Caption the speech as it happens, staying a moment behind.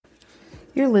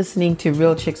You're listening to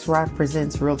Real Chicks Rock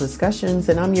presents Real Discussions,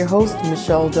 and I'm your host,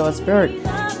 Michelle Dawes-Burt.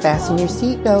 Fasten your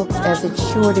seatbelts as it's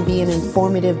sure to be an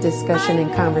informative discussion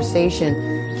and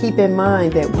conversation. Keep in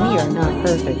mind that we are not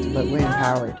perfect, but we're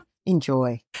empowered.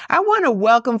 Enjoy. I want to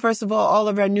welcome, first of all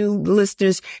of our new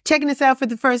listeners checking us out for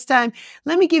the first time.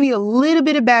 Let me give you a little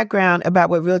bit of background about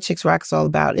what Real Chicks Rock is all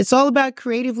about. It's all about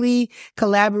creatively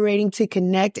collaborating to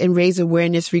connect and raise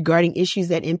awareness regarding issues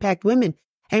that impact women.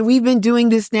 And we've been doing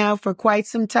this now for quite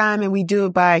some time, and we do it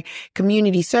by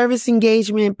community service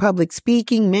engagement, public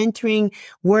speaking, mentoring,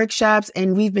 workshops,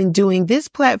 and we've been doing this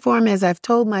platform, as I've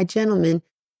told my gentleman,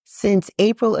 since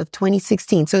April of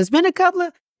 2016. So it's been a couple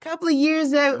of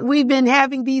years that we've been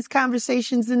having these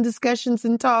conversations and discussions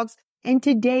and talks, and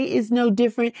today is no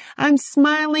different. I'm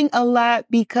smiling a lot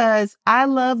because I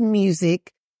love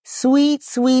music, sweet,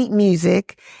 sweet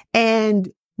music,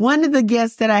 and one of the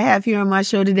guests that I have here on my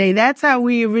show today, that's how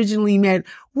we originally met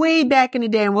way back in the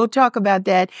day, and we'll talk about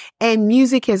that. And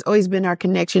music has always been our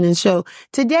connection. And so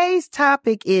today's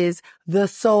topic is the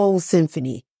Soul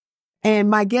Symphony. And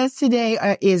my guest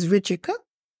today is Richard Cook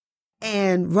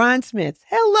and Ron Smith.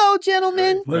 Hello,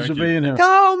 gentlemen. Pleasure being here.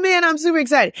 Oh, man, I'm super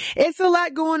excited. It's a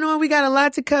lot going on. We got a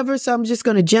lot to cover, so I'm just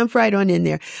going to jump right on in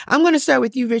there. I'm going to start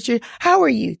with you, Richard. How are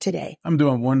you today? I'm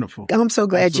doing wonderful. I'm so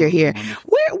glad Absolutely you're here.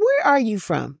 Wonderful. Where are you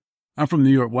from? I'm from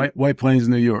New York, White Plains,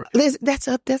 New York. That's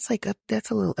up. That's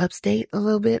a little upstate a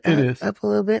little bit. It is. Up a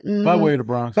little bit. Mm-hmm. By way of the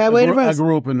Bronx. By way of the Bronx. I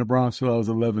grew up in the Bronx till I was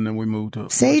 11, and we moved to.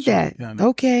 Say that.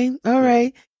 Okay. All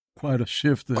right. Quite a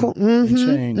shift and, Cool. and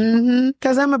change.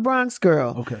 Because I'm a Bronx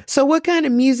girl. Okay. So what kind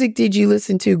of music did you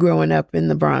listen to growing up in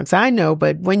the Bronx? I know,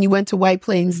 but when you went to White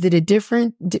Plains,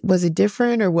 was it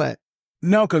different or what?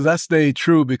 No, because I stayed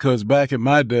true, because back in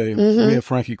my day, we had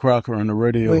Frankie Crocker on the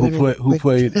radio who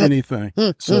played anything.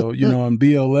 So, on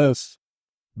BLS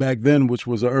back then, which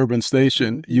was an urban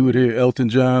station, you would hear Elton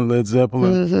John, Led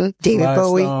Zeppelin, David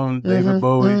Bowie, David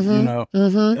Bowie,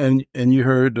 and you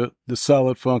heard the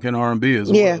solid funk and R&B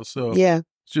as well. So it's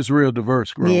just real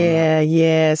diverse growing up.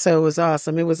 Yeah. So it was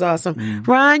awesome.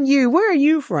 Ron, where are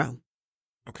you from?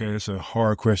 Okay, it's a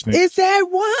hard question. Is that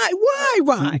why,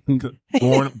 Ron?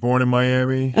 born in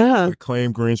Miami, I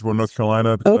claim Greensboro, North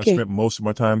Carolina, because I spent most of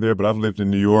my time there, but I've lived in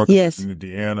New York, in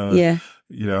Indiana. Yeah.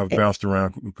 I've bounced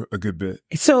around a good bit.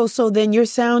 So then your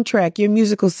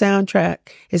musical soundtrack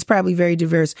is probably very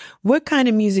diverse. What kind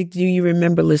of music do you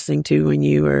remember listening to when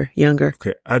you were younger?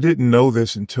 Okay, I didn't know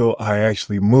this until I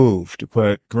actually moved,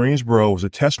 but Greensboro was a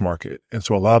test market. And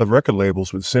so a lot of record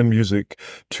labels would send music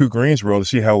to Greensboro to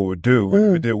see how it would do.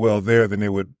 If it did well there, then they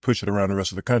would push it around the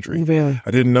rest of the country. Really?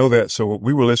 I didn't know that. So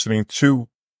we were listening to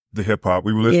the hip hop.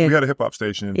 We had a hip hop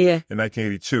station in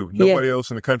 1982. Nobody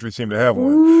else in the country seemed to have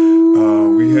one.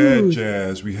 We had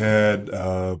jazz. We had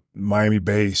Miami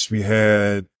bass. We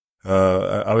had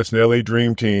I listened to LA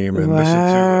Dream Team and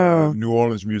listened to New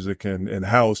Orleans music and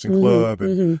house and club.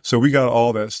 And so we got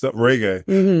all that stuff, reggae.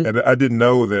 And I didn't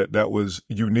know that was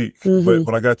unique. But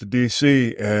when I got to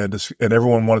DC and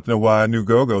everyone wanted to know why I knew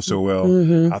go-go so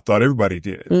well, I thought everybody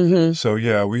did. So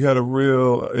yeah, we had a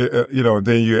real,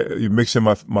 then you mix in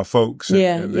my folks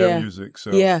and their music.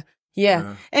 So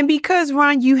Yeah. And because,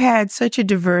 Ron, you had such a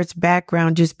diverse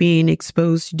background, just being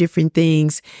exposed to different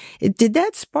things, did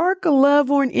that spark a love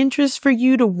or an interest for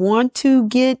you to want to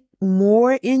get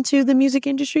more into the music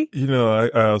industry?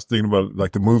 I was thinking about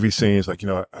like the movie scenes, like,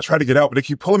 I try to get out, but they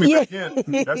keep pulling me back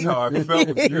in. That's how I felt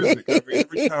with music. I mean,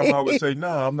 every time I would say,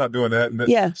 no, I'm not doing that. And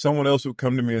then someone else would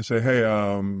come to me and say, hey,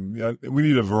 we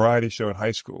need a variety show in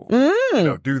high school.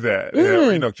 Do that.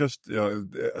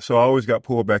 So I always got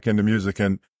pulled back into music.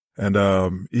 And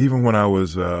even when I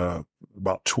was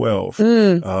about 12,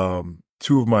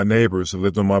 two of my neighbors who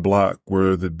lived on my block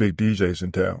were the big DJs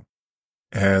in town.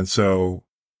 And so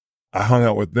I hung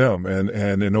out with them.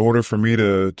 And in order for me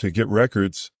to get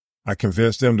records, I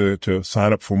convinced them to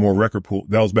sign up for more record pools.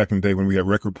 That was back in the day when we had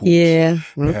record pools. Yeah.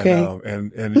 Okay.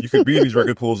 And you could be in these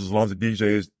record pools as long as the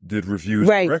DJs did reviews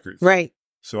of records. Right.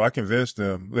 So I convinced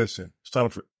them, listen, sign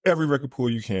up for every record pool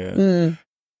you can.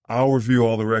 I'll review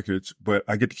all the records, but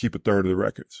I get to keep a third of the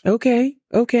records. Okay.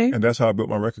 And that's how I built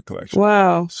my record collection.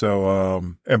 Wow.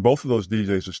 So, and both of those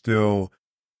DJs are still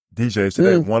DJs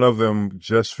today. One of them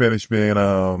just finished being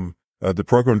the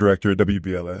program director at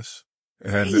WBLS.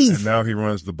 And now he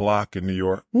runs the block in New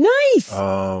York. Nice.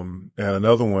 And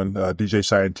another one, DJ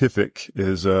Scientific,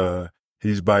 is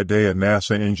he's by day a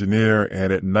NASA engineer,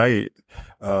 and at night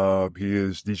he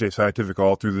is DJ Scientific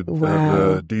all through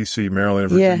the DC,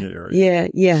 Maryland, and Virginia area.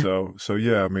 Yeah. So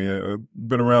yeah, I mean, I've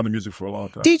been around the music for a long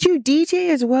time. Did you DJ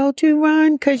as well too,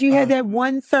 Ron? Because you had that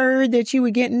 1/3 that you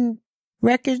were getting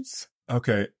records.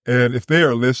 Okay. And if they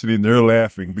are listening, they're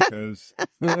laughing because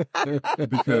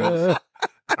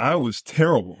I was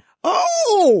terrible.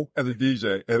 Oh, as a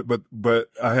DJ, but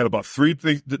I had about three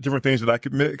different things that I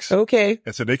could mix. Okay.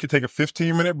 And so they could take a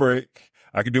 15-minute break.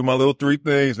 I could do my little three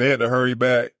things. They had to hurry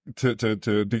back to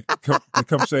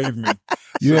come save me.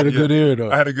 You had a good ear,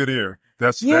 though. I had a good ear.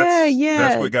 That's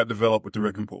what got developed with the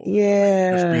record pool.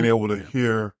 Yeah. Just being able to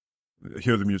hear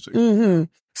the music. Mm-hmm.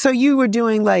 So you were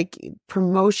doing like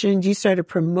promotions. You started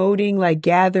promoting, like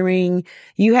gathering.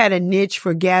 You had a niche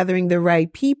for gathering the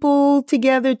right people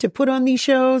together to put on these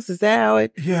shows. Is that how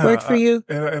it worked for you?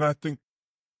 And I think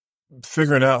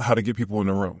figuring out how to get people in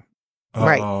the room.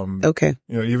 Right. Okay.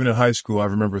 Even in high school, I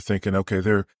remember thinking, okay,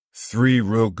 there are 3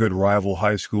 real good rival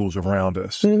high schools around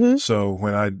us. Mm-hmm. So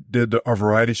when I did our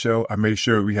variety show, I made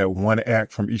sure we had one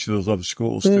act from each of those other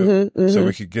schools too, so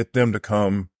we could get them to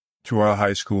come to our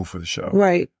high school for the show.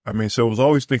 Right. I mean, so I was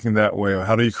always thinking that way.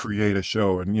 How do you create a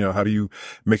show, and how do you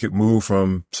make it move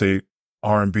from, say,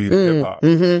 R&B to hip hop,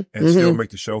 and still make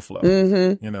the show flow?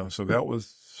 So that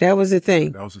was the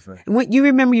thing. That was the thing. What, you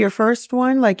remember your first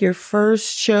one, like your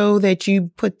first show that you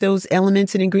put those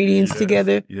elements and ingredients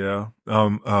together? Yeah.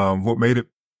 What made it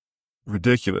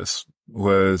ridiculous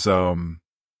was somehow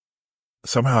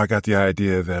I got the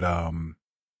idea that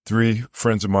 3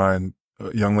 friends of mine,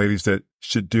 young ladies, that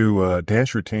should do a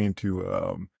dance routine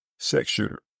to Sex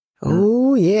Shooter.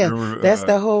 Oh, yeah. That's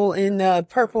the whole in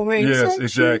Purple Rain. Yes,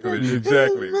 exactly.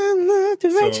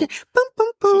 So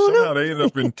somehow they ended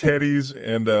up in Teddy's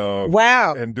and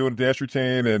and doing a dance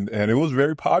routine, and it was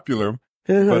very popular.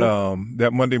 But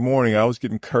that Monday morning, I was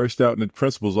getting cursed out in the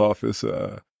principal's office.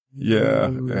 So okay.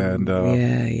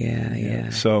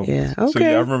 So I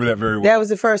remember that very well. That was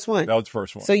the first one. That was the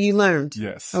first one. So you learned.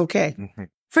 Yes. Okay.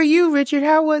 For you, Richard,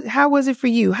 how was it for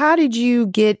you? How did you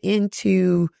get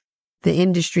into the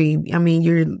industry? I mean,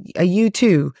 you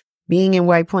too, being in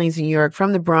White Plains, New York,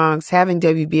 from the Bronx, having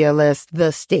WBLS,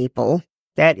 the staple.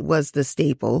 That was the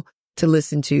staple to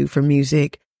listen to for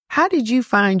music. How did you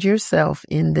find yourself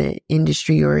in the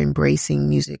industry or embracing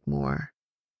music more?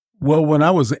 Well, when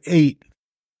I was 8,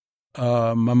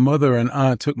 my mother and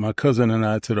aunt took my cousin and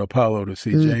I to the Apollo to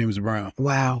see James Brown.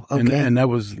 Wow. Okay. And that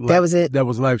was it. That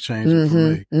was life changing for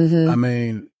me. I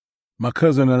mean, my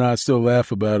cousin and I still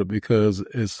laugh about it because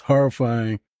it's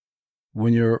horrifying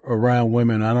when you're around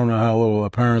women. I don't know how old our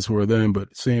parents were then,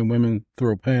 but seeing women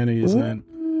throw panties and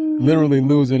literally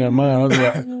losing their mind. I was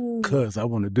like, cuz I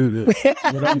want to do this.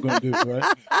 What I'm going to do,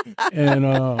 right?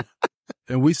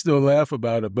 And we still laugh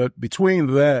about it. But between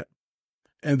that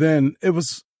and then it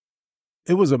was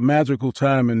a magical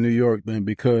time in New York then,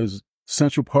 because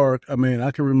Central Park, I mean, I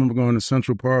can remember going to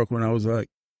Central Park when I was like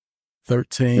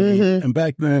 13. And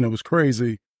back then it was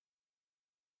crazy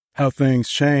how things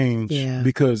changed,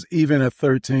 because even at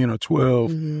 13 or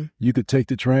 12, you could take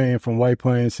the train from White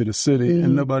Plains to the city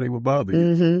and nobody would bother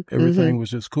you. Everything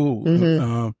was just cool.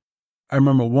 I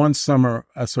remember one summer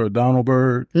I saw Donald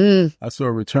Byrd. I saw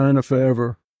Return to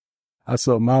Forever. I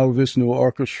saw Mahavishnu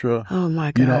Orchestra. Oh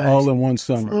my God! All in one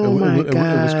summer. It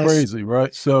was crazy,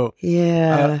 right? So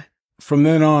from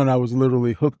then on, I was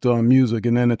literally hooked on music,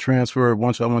 and then the transfer.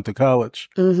 Once I went to college,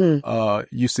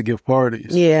 used to give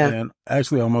parties. And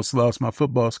actually, I almost lost my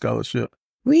football scholarship.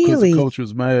 Really? Because the coach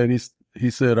was mad.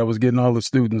 He said I was getting all the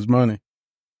students' money,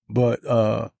 but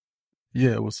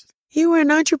it was. You were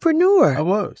an entrepreneur. I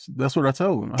was. That's what I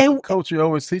told him. I said, Coach, you're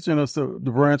always teaching us to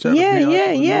branch out.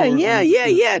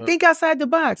 Yeah. Think outside the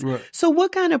box. Right. So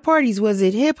what kind of parties? Was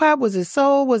it hip hop? Was it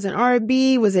soul? Was it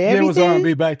R&B? Was it everything? Yeah, it was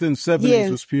R&B. Back then,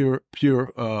 70s was pure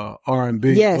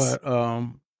R&B. Yes. But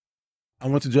I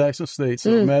went to Jackson State,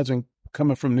 so imagine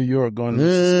coming from New York going to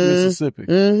Mississippi.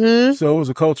 So it was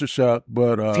a culture shock,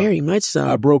 but very much so.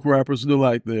 I broke Rappers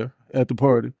Delight there at the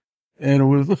party. And it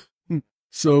was...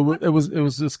 So it was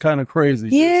just kind of crazy.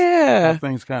 Yeah. How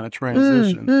things kind of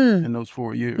transitioned in those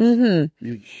 4 years.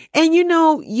 And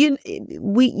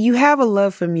you have a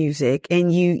love for music,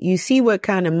 and you see what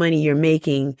kind of money you're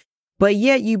making, but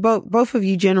yet you both of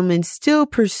you gentlemen still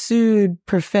pursued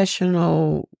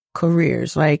professional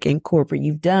careers, like in corporate.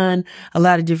 You've done a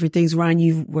lot of different things. Ron,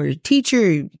 you were a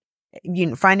teacher,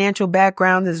 financial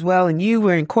background as well, and you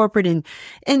were in corporate,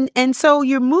 and so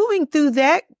you're moving through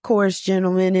that course,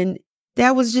 gentlemen, and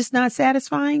that was just not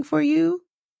satisfying for you?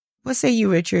 What say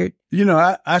you, Richard?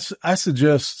 I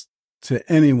suggest to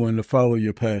anyone to follow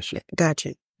your passion.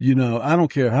 Gotcha. I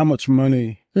don't care how much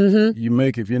money you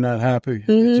make if you're not happy.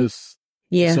 It just,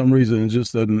 for some reason, it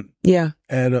just doesn't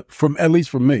add up, at least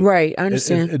for me. Right, I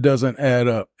understand. It doesn't add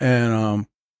up. And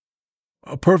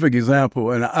a perfect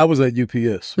example, and I was at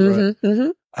UPS, right?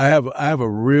 I have a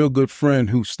real good friend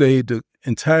who stayed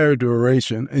entire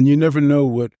duration, and you never know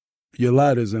what your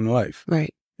lot is in life.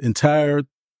 Right. Entire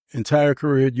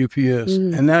career at UPS,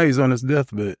 and now he's on his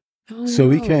deathbed. So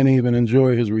he can't even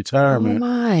enjoy his retirement. Oh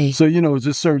my. So, it's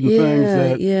just certain things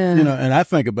that, and I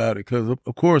think about it because,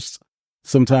 of course,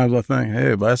 sometimes I think,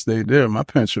 hey, if I stayed there, my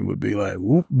pension would be like,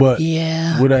 whoop, but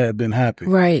would I have been happy?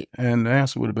 Right. And the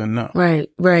answer would have been no. Right.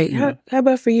 How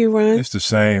about for you, Ron? It's the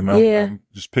same. I'm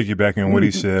just piggybacking on what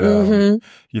he said.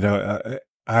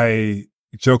 I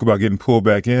joke about getting pulled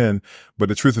back in, but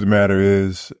the truth of the matter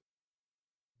is,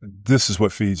 this is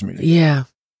what feeds me. Yeah.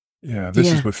 Yeah,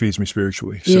 this is what feeds me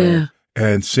spiritually. So,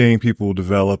 and seeing people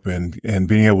develop and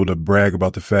being able to brag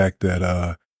about the fact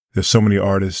that there's so many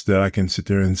artists that I can sit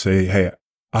there and say, hey,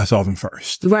 I saw them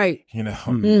first. Right.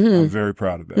 I'm very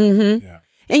proud of that. Yeah.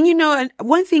 And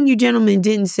one thing you gentlemen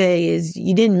didn't say is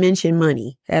you didn't mention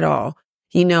money at all.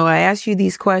 I asked you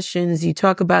these questions. You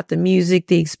talk about the music,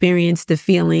 the experience, the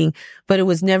feeling, but it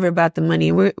was never about the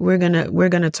money. We're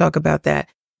gonna talk about that.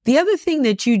 The other thing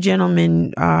that you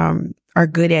gentlemen are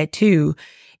good at too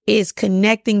is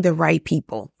connecting the right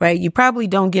people, right? You probably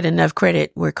don't get enough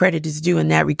credit where credit is due in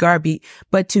that regard,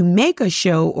 but to make a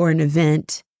show or an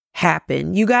event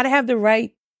happen, you got to have the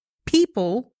right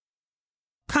people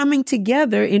coming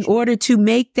together in order to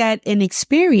make that an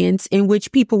experience in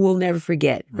which people will never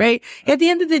forget, right? At the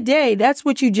end of the day, that's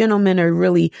what you gentlemen are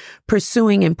really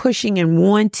pursuing and pushing and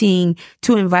wanting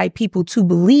to invite people to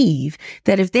believe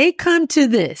that if they come to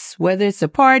this, whether it's a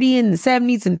party in the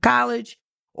 70s in college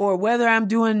or whether I'm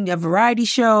doing a variety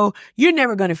show, you're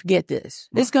never going to forget this.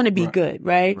 It's going to be good,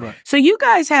 right? So you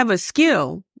guys have a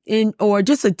skill or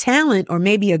just a talent or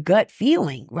maybe a gut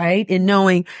feeling, right? In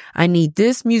knowing I need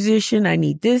this musician, I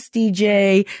need this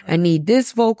DJ, I need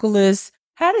this vocalist.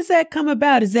 How does that come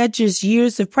about? Is that just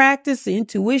years of practice,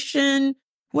 intuition?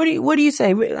 What do you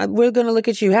say? We're going to look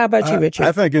at you. How about you, Richard?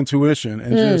 I think intuition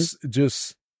and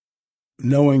just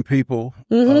knowing people.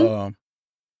 A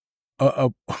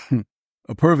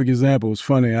perfect example was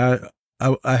funny. I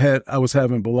was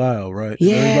having Bilal, right?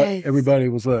 Yes. Everybody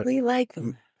was like, we like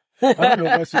them. I don't know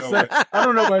if I should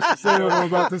say what I'm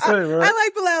about to say, right? I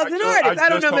like Bilal as an artist. I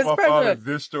don't know if it's perfect.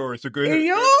 This story. So go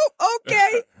ahead.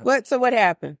 Okay. So what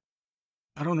happened?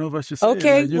 I don't know if I should say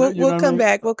okay, it. We'll come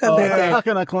back. We'll come back. How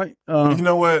can I claim? You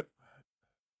know what?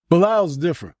 Bilal's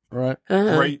different, right?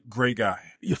 Great guy.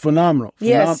 You're phenomenal.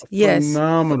 Yes.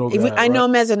 Phenomenal guy. I know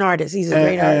him as an artist. He's a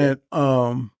great artist.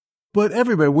 But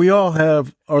everybody, we all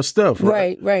have our stuff,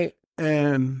 right? Right.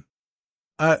 And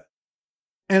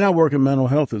I work in mental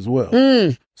health as well.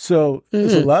 So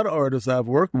there's a lot of artists I've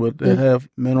worked with that have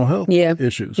mental health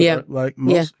issues, right? Like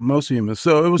most humans.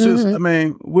 So it was just,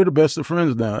 we're the best of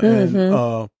friends now.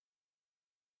 And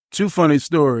two funny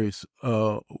stories.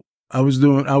 I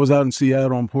was out in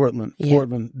Seattle and Portland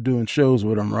doing shows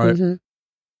with him, right?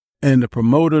 And the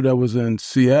promoter that was in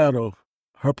Seattle,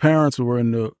 her parents were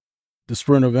in the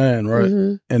Sprinter van,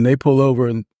 right? And they pull over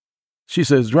and she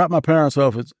says, drop my parents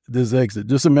off at this exit.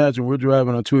 Just imagine we're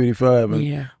driving on 285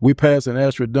 and we pass an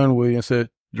Astrid Dunway and said,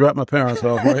 drop my parents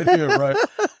off right here, right?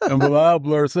 And Bilal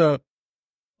blurts out,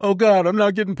 oh God, I'm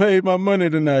not getting paid my money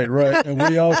tonight, right? And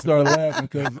we all start laughing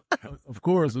because, of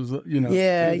course, it was,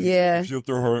 She'll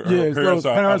throw her parents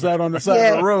out on the side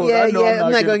of the road. I know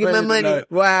I'm not going to get my money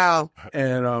tonight. Wow.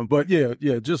 And, but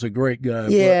just a great guy.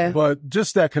 Yeah. But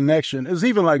just that connection is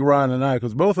even like Ron and I,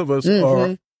 because both of us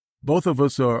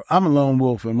are, I'm a lone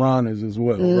wolf and Ron is as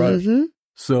well, right?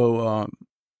 So,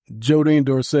 Jodine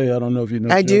Dorsey, I don't know if you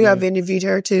know. I do. I've interviewed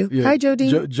her too. Yeah. Hi,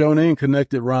 Jodine. Jodine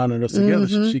connected Ron and us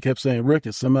together. She kept saying, Rick,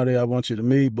 it's somebody I want you to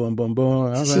meet. Boom, boom,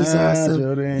 boom. She's awesome.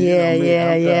 Jodine,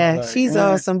 yeah. Like, she's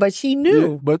awesome. But she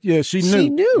knew. She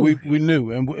knew. We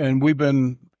knew. And we've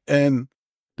been, and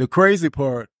the crazy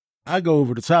part, I go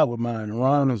over the top with mine. And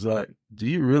Ron is like, do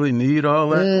you really need all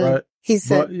that? Right? He's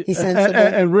sensible.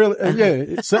 And really,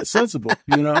 it's sensible,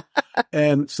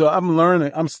 And so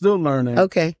I'm still learning.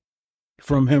 Okay.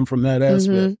 From him from that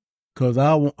aspect, because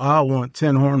I want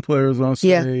 10 horn players on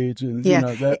stage, and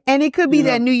that, and it could be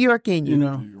that New York in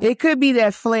you, it could be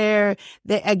that flair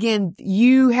that again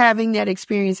you having that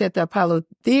experience at the Apollo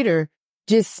Theater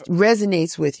just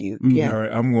resonates with you. Yeah, all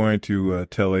right, I'm going to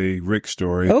tell a Rick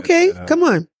story. Okay, come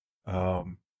on.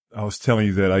 I was telling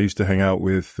you that I used to hang out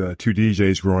with two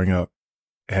DJs growing up,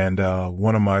 and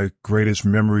one of my greatest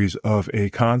memories of a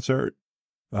concert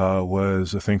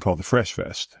was a thing called the Fresh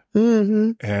Fest,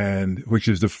 and which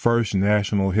is the first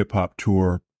national hip hop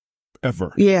tour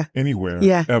ever, anywhere,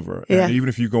 ever. And even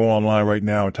if you go online right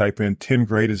now and type in 10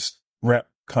 greatest rap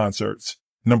concerts,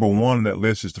 number one on that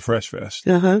list is the Fresh Fest.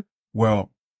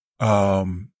 Well,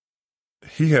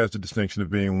 he has the distinction of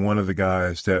being one of the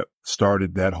guys that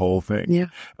started that whole thing. Yeah.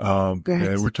 And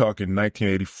we're talking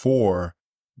 1984,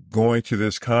 going to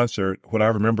this concert. What I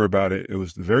remember about it, it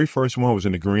was the very first one was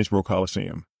in the Greensboro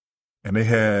Coliseum, and they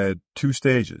had 2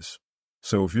 stages.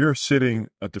 So if you're sitting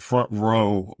at the front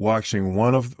row watching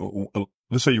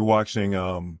let's say you're watching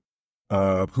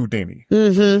Houdini,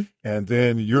 and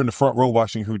then you're in the front row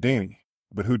watching Houdini.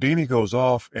 But Houdini goes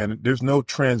off, and there's no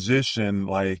transition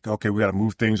like, okay, we got to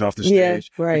move things off the stage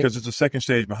because it's a second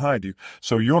stage behind you.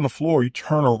 So you're on the floor, you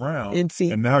turn around,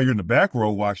 and now you're in the back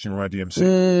row watching Run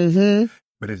DMC.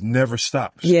 But it never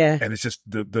stops. Yeah. And it's just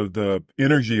the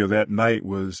energy of that night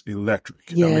was electric.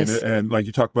 Yes. I mean, and like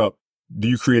you talk about, do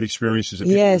you create experiences that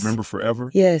people remember forever?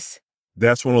 Yes.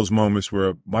 That's one of those moments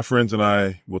where my friends and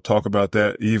I will talk about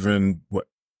that even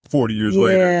 40 years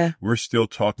later. We're still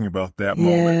talking about that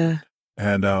moment.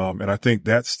 And I think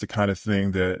that's the kind of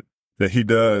thing that he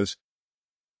does.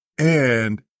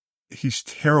 And he's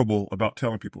terrible about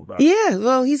telling people about it. Yeah.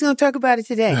 Well, he's going to talk about it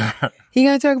today. He's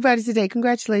going to talk about it today.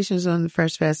 Congratulations on the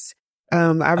Fresh Fest. I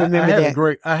remember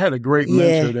that. I had a great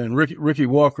mentor then. Ricky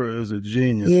Walker is a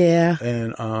genius. Yeah.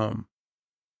 And,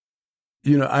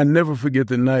 I never forget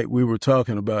the night we were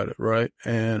talking about it. Right.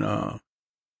 And,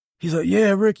 he's like,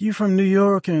 yeah, Rick, you from New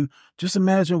York. And just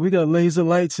imagine we got laser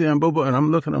lights here and blah, blah. And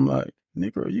I'm looking, I'm like,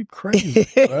 Negro, you crazy,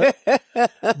 right?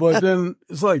 But then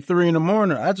it's like 3 a.m.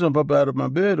 I jump up out of my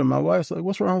bed and my wife's like,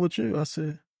 what's wrong with you? I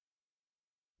said,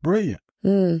 brilliant.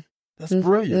 That's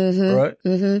brilliant, right?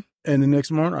 And the next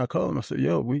morning I call him. I said,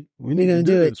 yo, we need to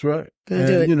do this, right?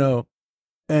 And, do it.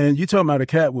 And you talking about a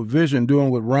cat with vision doing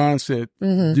what Ron said,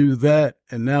 do that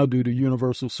and now do the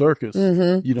Universal Circus.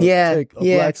 Take a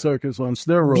black circus on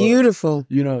steroids. Beautiful.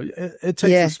 It takes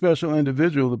a special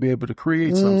individual to be able to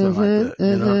create something like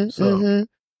that, So,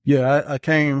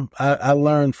 I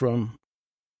learned from,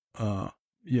 a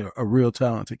real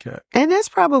talented cat. And that's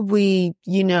probably,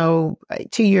 to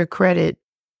your credit,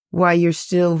 why you're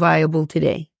still viable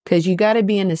today. Because you got to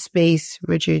be in a space,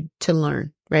 Richard, to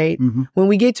learn. Right? When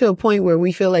we get to a point where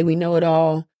we feel like we know it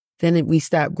all, then we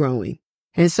stop growing.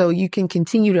 And so you can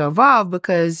continue to evolve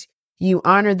because you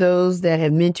honor those that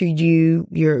have mentored you.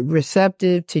 You're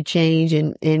receptive to change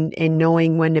and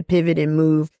knowing when to pivot and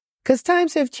move because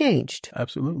times have changed.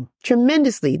 Absolutely.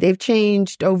 Tremendously. They've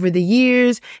changed over the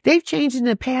years. They've changed in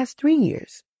the past 3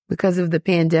 years because of the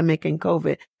pandemic and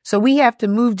COVID. So we have to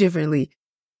move differently.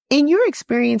 In your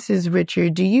experiences,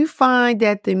 Richard, do you find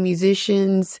that the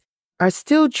musicians are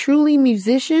still truly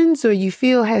musicians, or you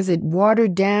feel has it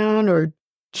watered down or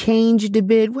changed a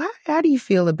bit? How do you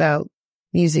feel about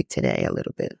music today a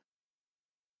little bit?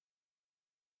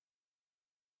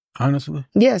 Honestly?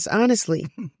 Yes, honestly.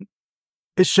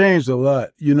 It's changed a lot.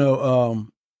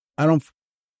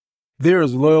 There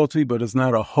is loyalty, but it's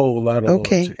not a whole lot of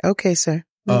loyalty. Okay, sir.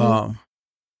 Ron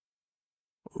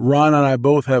and I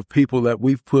both have people that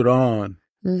we've put on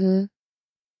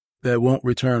that won't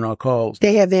return our calls.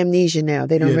 They have amnesia now.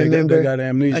 They don't remember. They got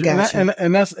amnesia.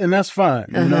 And that's fine.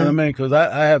 You know what I mean? Because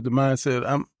I have the mindset,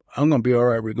 I'm going to be all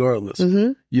right regardless.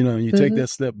 And you take that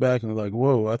step back and like,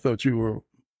 whoa, I thought you were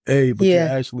A, but you're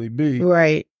actually B.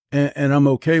 Right. And I'm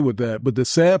okay with that. But the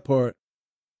sad part,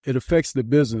 it affects the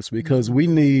business because we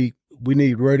need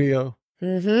radio.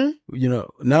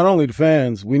 Not only the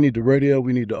fans, we need the radio,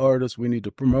 we need the artists, we need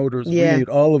the promoters. We need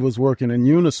all of us working in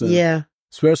unison. Yeah.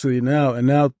 Especially now. And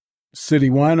now City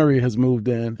Winery has moved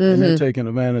in and they're taking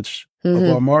advantage of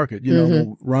our market.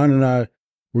 When Ron and I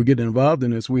were getting involved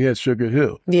in this, we had Sugar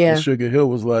Hill. Yeah. And Sugar Hill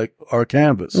was like our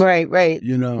canvas. Right. Right.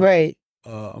 Right.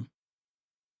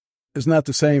 It's not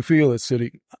the same feel at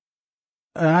City.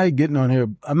 I ain't getting on here.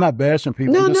 I'm not bashing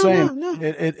people. I'm just saying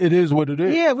it is what it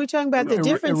is. Yeah, we're talking about the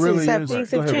differences. Really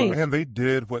things have changed. And they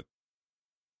did what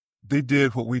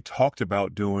we talked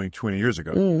about doing 20 years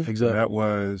ago. Exactly. That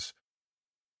was,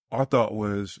 our thought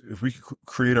was, if we could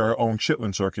create our own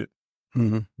Chitlin circuit,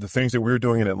 the things that we're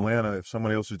doing in Atlanta, if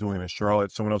someone else is doing it in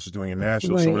Charlotte, someone else is doing it in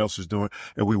Nashville, someone else is doing,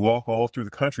 and we walk all through the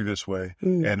country this way,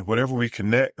 and whatever we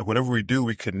do,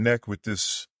 we connect with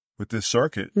this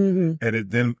circuit, and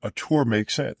then a tour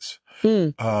makes sense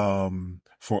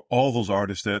for all those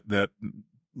artists that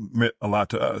meant a lot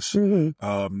to us.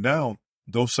 Now,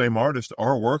 those same artists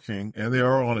are working and they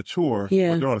are on a tour.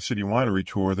 Yeah. But they're on a City Winery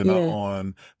tour. They're not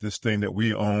on this thing that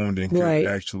we owned and could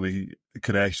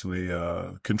actually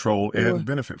control and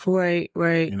benefit from. Right,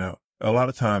 right. A lot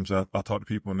of times I talk to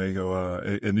people and they go,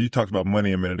 and you talked about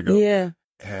money a minute ago. Yeah.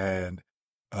 And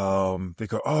they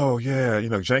go, oh yeah,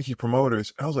 janky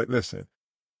promoters. I was like, listen,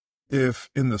 if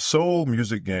in the soul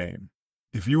music game,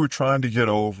 if you were trying to get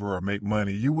over or make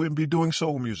money, you wouldn't be doing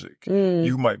soul music.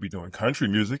 You might be doing country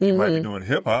music. You might be doing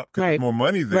hip hop because there's more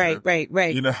money there.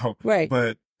 Right. You know, right.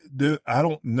 But I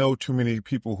don't know too many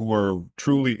people who are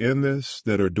truly in this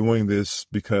that are doing this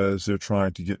because they're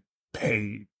trying to get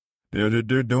paid. They're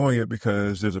doing it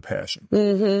because there's a passion.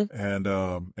 And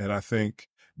I think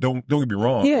don't get me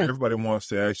wrong. Yeah. Everybody wants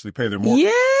to actually pay their mortgage.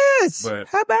 Yes. But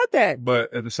how about that?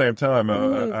 But at the same time,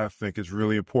 I think it's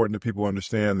really important that people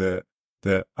understand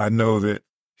that I know that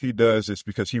he does this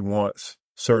because he wants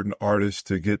certain artists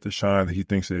to get the shine that he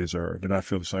thinks they deserve. And I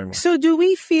feel the same way. So do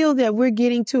we feel that we're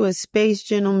getting to a space,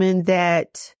 gentlemen,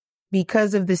 that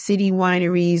because of the city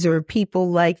wineries or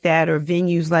people like that or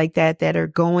venues like that are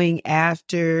going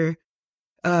after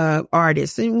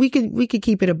artists, and we could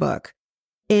keep it a buck.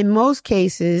 In most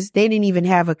cases, they didn't even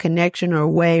have a connection or a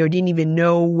way or didn't even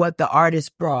know what the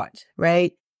artist brought,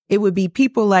 right? It would be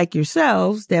people like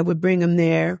yourselves that would bring them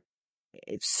there,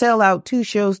 sell out 2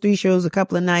 shows, 3 shows, a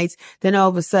couple of nights. Then all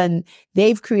of a sudden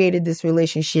they've created this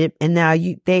relationship and now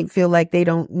they feel like they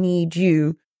don't need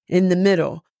you in the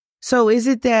middle. So is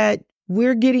it that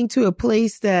we're getting to a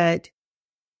place that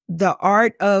the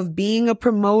art of being a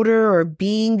promoter or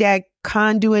being that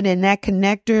conduit and that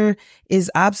connector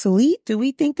is obsolete? Do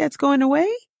we think that's going away?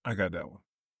 I got that one.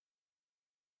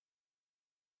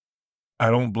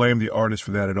 I don't blame the artist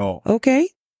for that at all. Okay.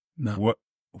 No.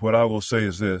 What I will say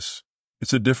is this.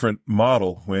 It's a different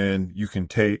model when you can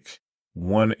take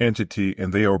one entity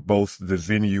and they are both the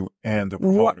venue and the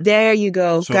promoter. There you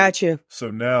go. Gotcha. So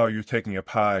now you're taking a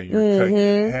pie and you're cutting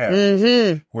it in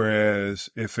half. Whereas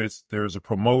if there's a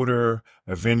promoter,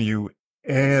 a venue,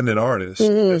 and an artist,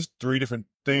 there's 3 different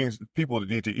things, people that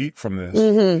need to eat from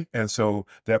this. And so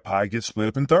that pie gets split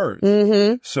up in thirds.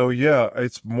 So yeah,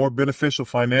 it's more beneficial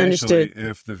financially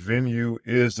if the venue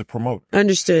is the promoter.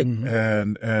 Understood.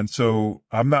 And so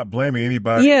I'm not blaming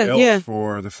anybody else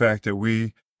for the fact that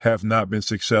we have not been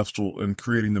successful in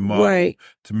creating the model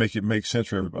to make it make sense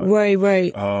for everybody.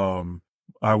 Right.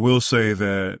 I will say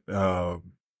that,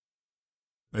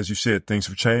 as you said, things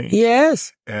have changed.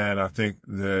 Yes. And I think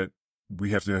that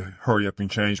we have to hurry up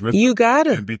and change with you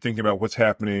gotta and be thinking about what's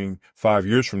happening 5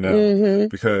 years from now.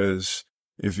 Because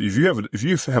if you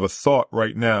have a thought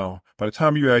right now, by the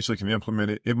time you actually can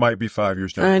implement it, it might be 5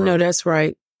 years down the road. I know that's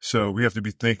right. So we have to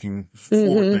be thinking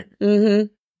forward thinking.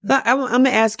 I'm going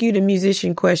to ask you the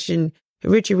musician question.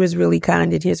 Richard was really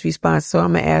kind in his response, so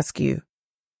I'm going to ask you.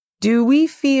 Do we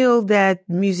feel that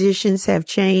musicians have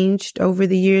changed over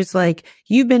the years? Like,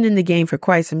 you've been in the game for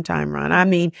quite some time, Ron. I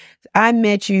mean, I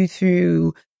met you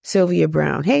through Sylvia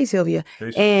Brown. Hey, Sylvia.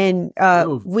 And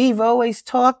we've always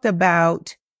talked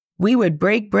about, we would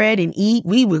break bread and eat.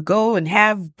 We would go and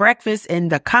have breakfast,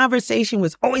 and the conversation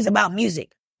was always about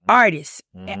music. Artists,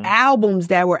 albums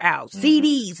that were out,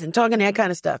 CDs, and talking that kind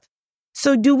of stuff.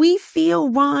 So do we feel,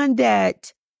 Ron,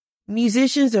 that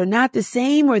musicians are not the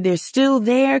same or they're still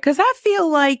there? Because I feel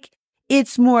like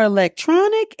it's more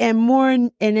electronic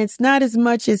and it's not as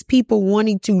much as people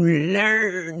wanting to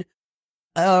learn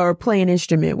or play an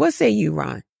instrument. What say you,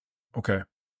 Ron? Okay.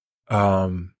 I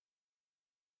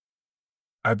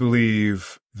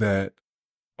believe that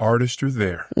artists are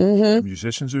there,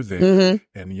 musicians are there,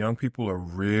 and young people are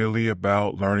really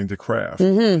about learning the craft.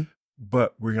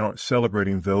 But we aren't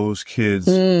celebrating those kids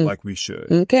like we should.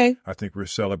 Okay. I think we're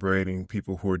celebrating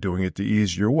people who are doing it the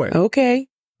easier way. Okay.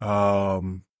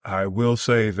 I will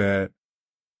say that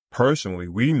personally,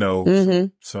 we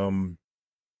know some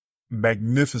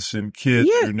magnificent kids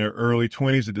in their early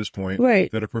 20s at this point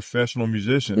that are professional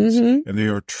musicians, and they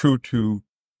are true to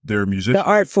their musician. The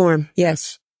art form,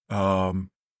 yes.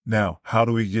 Now, how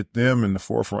do we get them in the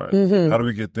forefront? How do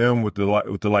we get them with the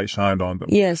light shined on them?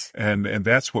 Yes. And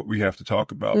that's what we have to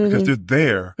talk about because they're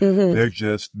there. They're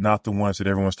just not the ones that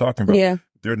everyone's talking about. Yeah.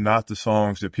 They're not the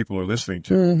songs that people are listening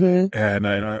to. And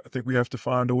I think we have to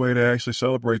find a way to actually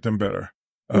celebrate them better.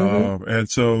 And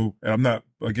so I'm not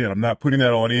putting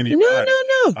that on anybody.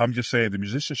 No. I'm just saying the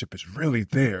musicianship is really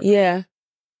there. Yeah.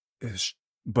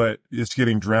 But it's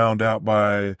getting drowned out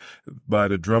by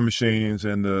the drum machines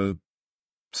and the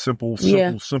simple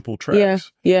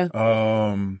tracks. Yeah.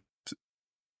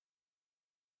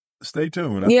 Stay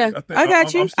tuned. I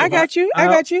got you.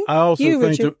 I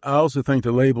also think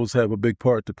the labels have a big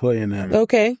part to play in that.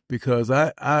 Okay. Because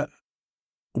I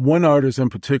one artist in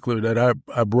particular that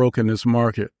I broke in this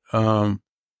market, I'd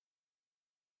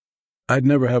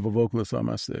never have a vocalist on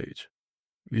my stage,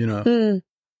 you know,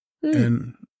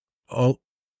 and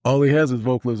all he has is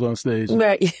vocalists on stage.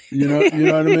 Right. You know what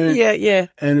I mean? Yeah.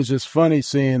 And it's just funny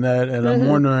seeing that. And I'm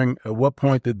wondering at what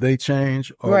point did they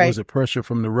change, or was it pressure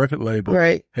from the record label?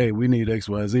 Right. Hey, we need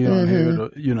XYZ on here, to,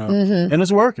 and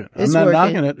it's working. I'm not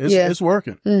knocking it. It's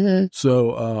working.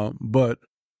 So,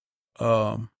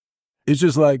 it's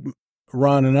just like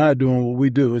Ron and I doing what we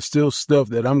do. It's still stuff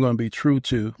that I'm going to be true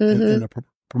to in the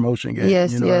promotion game.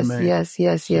 Yes, you know what I mean? Yes.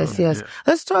 Yeah.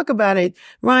 Let's talk about it.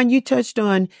 Ron, you touched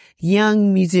on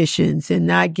young musicians and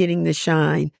not getting the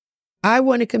shine. I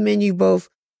want to commend you both.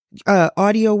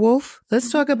 Audio Wolf.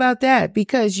 Let's talk about that,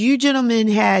 because you gentlemen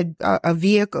have a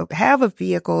vehicle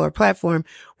or platform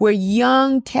where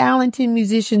young, talented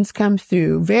musicians come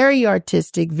through, very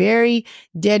artistic, very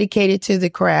dedicated to the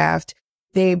craft.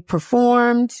 They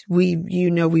performed. We've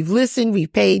listened.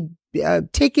 We've paid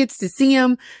tickets to see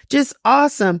them. Just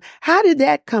awesome. How did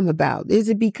that come about? Is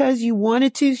it because you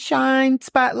wanted to shine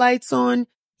spotlights on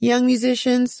young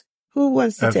musicians? Who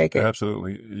wants to take it?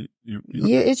 Absolutely.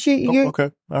 It's you. Okay.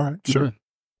 All right. Sure.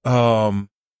 Right.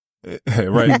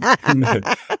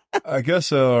 I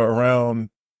guess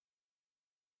around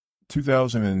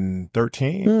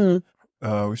 2013,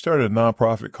 we started a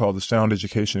nonprofit called the Sound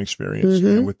Education Experience.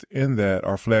 And within that,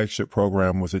 our flagship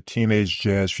program was a teenage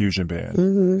jazz fusion band.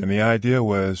 And the idea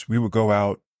was we would go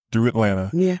out through Atlanta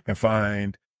and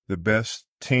find the best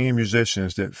teen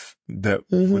musicians that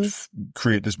would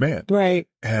create this band. Right.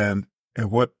 And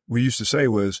what we used to say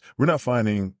was, we're not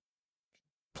finding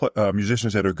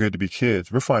musicians that are good to be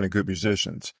kids. We're finding good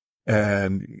musicians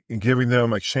and giving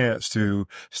them a chance to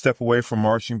step away from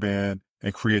marching band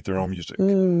and create their own music.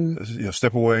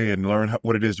 Step away and learn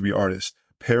what it is to be artists.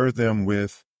 Pair them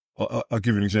with, I'll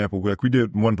give you an example. Like, we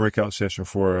did one breakout session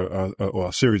for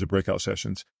a series of breakout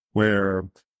sessions where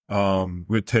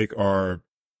we'd take our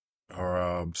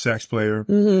sax player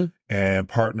and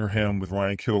partner him with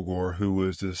Ryan Kilgore, who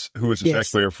was the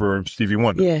sax player for Stevie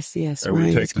Wonder. Yes. And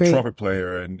we take the trumpet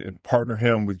player and partner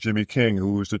him with Jimmy King,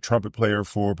 who was the trumpet player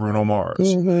for Bruno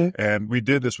Mars. And we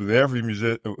did this with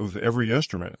every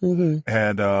instrument.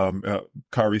 And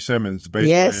Kyrie Simmons, the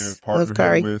bass player,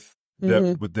 partnered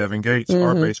him with Devin Gates,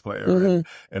 our bass player.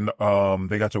 And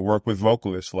they got to work with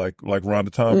vocalists like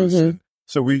Rhonda Thomas.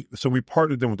 So we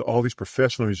partnered them with all these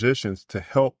professional musicians to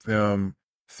help them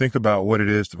think about what it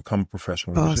is to become a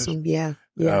professional musician.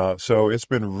 Yeah. So it's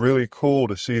been really cool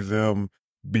to see them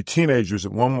be teenagers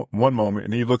at one moment,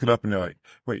 and then you look it up and they're like,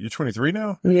 "Wait, you're 23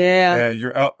 now? Yeah. And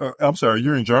you're out. I'm sorry,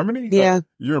 you're in Germany? Yeah.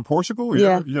 You're in Portugal?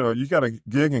 Yeah. You got a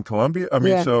gig in Colombia?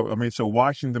 So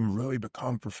watching them really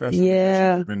become professional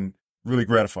has been really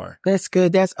gratifying. That's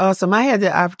good. That's awesome. I had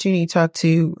the opportunity to talk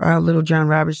to Little John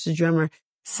Roberts, the drummer.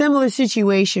 Similar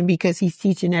situation, because he's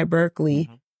teaching at Berkeley,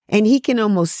 and he can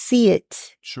almost see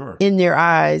it in their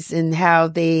eyes and how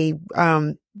they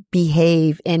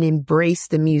behave and embrace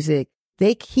the music.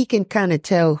 He can kind of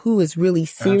tell who is really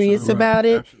serious about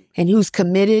it and who's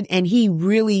committed, and he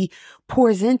really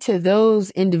pours into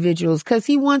those individuals because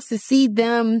he wants to see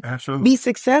them be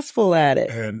successful at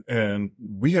it. And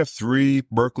we have 3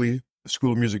 Berkeley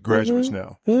School of Music graduates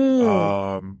now.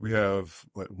 We have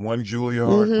one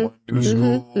Juilliard, one New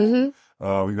School.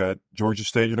 We got Georgia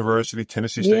State University,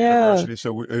 Tennessee State University.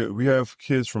 So we have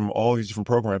kids from all these different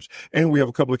programs, and we have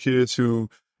a couple of kids who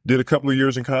did a couple of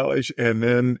years in college and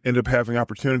then ended up having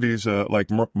opportunities like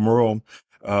Merle,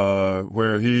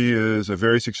 where he is a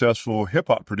very successful hip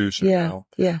hop producer now.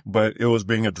 But it was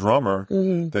being a drummer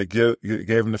that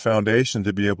gave him the foundation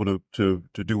to be able to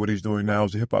do what he's doing now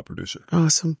as a hip hop producer.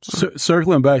 Awesome.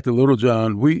 Circling back to Little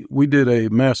John, we did a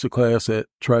master class at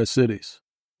Tri-Cities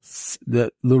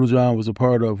that Little John was a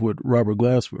part of with Robert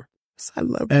Glasper. I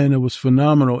love it. And it was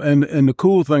phenomenal. And the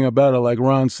cool thing about it, like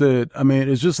Ron said, I mean,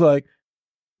 it's just like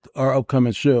our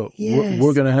upcoming show.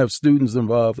 We're going to have students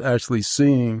involved actually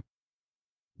seeing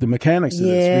the mechanics of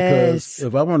this, because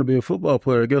if I want to be a football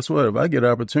player, guess what? If I get an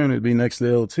opportunity to be next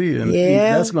to LT, and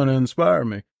that's going to inspire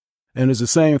me. And it's the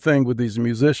same thing with these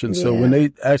musicians. So when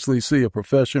they actually see a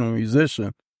professional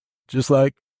musician, just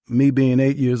like me being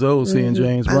 8 years old, seeing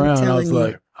James Brown, I was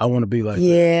like, I want to be like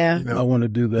that. I want to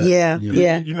do that.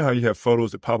 You know how you have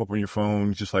photos that pop up on your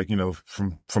phone, just like,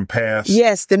 from past.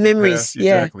 Yes, the memories.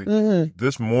 Exactly.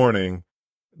 This morning,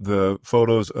 the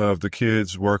photos of the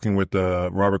kids working with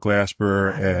Robert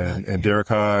Glasper and Derek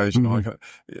Hodge and all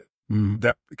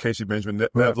that, Casey Benjamin,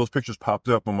 those pictures popped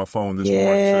up on my phone this morning.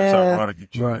 So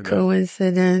it's ironic.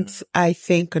 Coincidence? I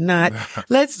think not.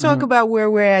 Let's talk about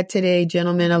where we're at today,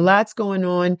 gentlemen. A lot's going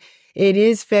on It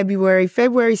is February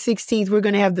 16th. We're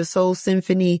going to have the Soul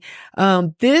Symphony.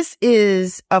 This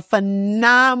is a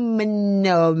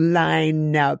phenomenal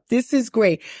lineup. This is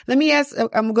great.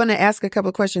 I'm going to ask a couple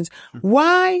of questions.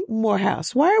 Why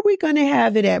Morehouse? Why are we going to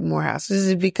have it at Morehouse? Is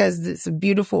it because it's a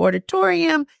beautiful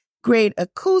auditorium, great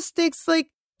acoustics? Like,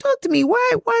 talk to me.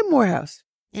 Why Morehouse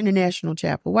International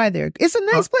Chapel? Why there? It's a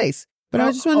nice place. But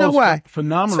I just want to know why.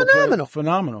 Phenomenal. It's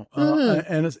phenomenal. Phenomenal.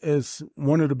 And it's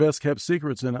one of the best kept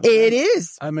secrets. And it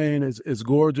is. I mean, it's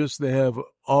gorgeous. They have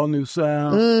all new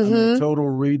sound. I mean, total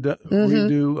redo.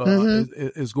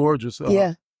 It's gorgeous.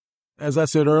 Yeah. As I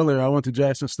said earlier, I went to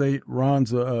Jackson State.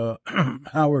 Ron's a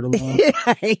Howard alum.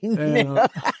 I know.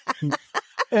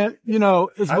 And you know,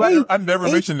 I've never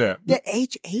mentioned that. The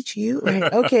HU? Right.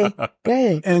 Okay. Go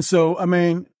ahead. And so, I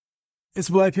mean, it's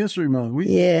Black History Month.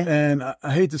 And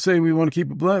I hate to say we want to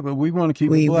keep it black, but we want to keep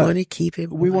it black. We want to keep it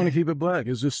black. We want to keep it black.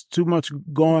 It's just too much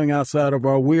going outside of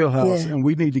our wheelhouse, and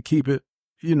we need to keep it,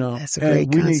 you know. That's a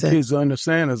great concept. We need concept. kids to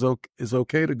understand it's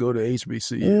okay to go to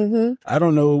HBCU. I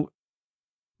don't know.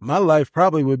 My life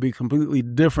probably would be completely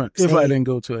different if I didn't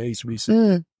go to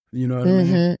HBCU. You know what I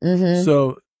mean?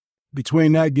 So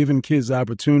between that, giving kids the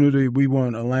opportunity, we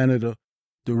want Atlanta to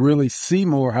really see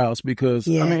Morehouse because,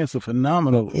 I mean, it's a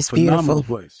phenomenal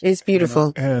place. It's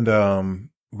beautiful. You know? And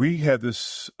we had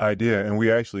this idea, and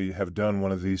we actually have done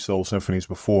one of these Soul Symphonies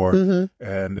before,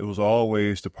 and it was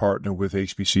always to partner with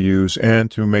HBCUs and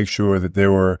to make sure that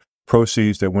there were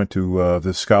proceeds that went to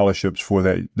the scholarships for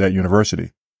that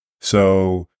university.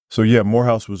 So yeah,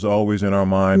 Morehouse was always in our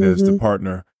mind as the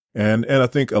partner. And I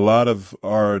think a lot of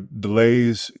our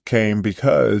delays came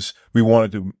because we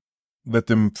wanted to let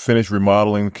them finish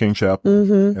remodeling King Chapel.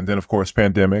 And then, of course,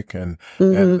 pandemic and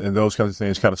those kinds of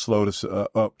things kind of slowed us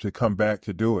up to come back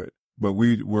to do it. But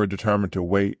we were determined to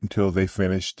wait until they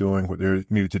finished doing what they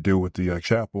needed to do with the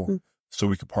chapel so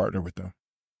we could partner with them.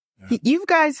 Yeah. You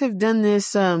guys have done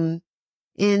this in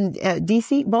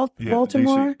D.C.,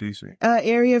 Baltimore DC.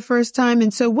 Area first time.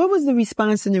 And so what was the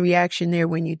response and the reaction there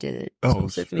when you did it? Oh, it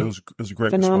was a great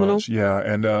Phenomenal. response. Yeah.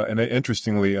 And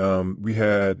interestingly, we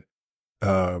had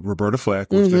Roberta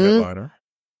Flack was the headliner,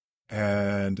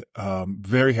 and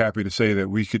very happy to say that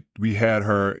we had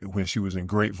her when she was in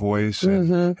great voice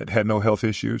and had no health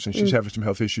issues, and she's having some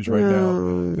health issues right now,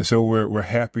 and so we're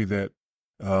happy that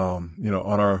you know,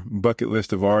 on our bucket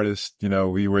list of artists, you know,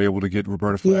 we were able to get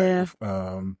Roberta Flack,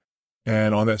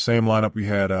 and on that same lineup we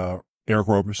had Eric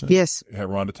Roberson. Yes. We had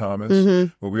Rhonda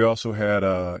Thomas. But we also had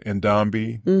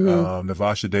Ndambi,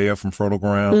 Navasha Dea from Fertile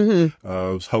Ground. It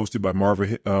was hosted by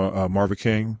Marva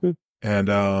King.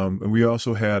 And we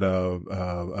also had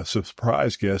a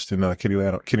surprise guest in Kenny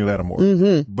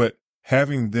Lattimore. But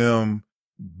having them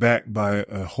backed by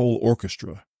a whole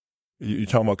orchestra, you're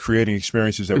talking about creating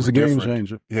experiences that were different. It's a game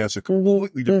changer. Yeah, it's a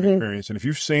completely different experience. And if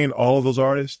you've seen all of those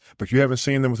artists, but you haven't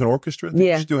seen them with an orchestra,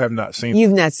 you still have not seen them.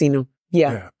 You've not seen them.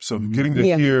 Yeah. So getting to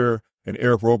hear an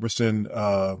Eric Roberson,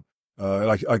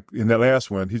 like in that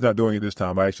last one, he's not doing it this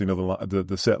time. I actually know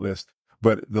the set list,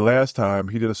 but the last time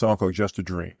he did a song called "Just a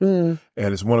Dream," and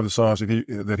it's one of the songs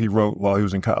that he wrote while he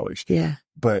was in college. Yeah.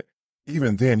 But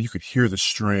even then, you could hear the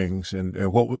strings and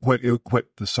what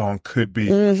the song could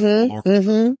be,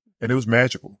 and it was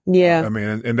magical. Yeah. I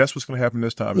mean, and that's what's going to happen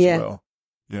this time as well.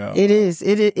 Yeah. It is.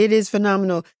 It is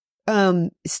phenomenal.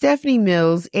 Stephanie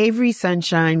Mills, Avery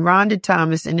Sunshine, Rhonda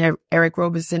Thomas, and Eric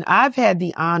Roberson. I've had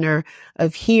the honor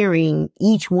of hearing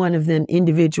each one of them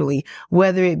individually,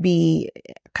 whether it be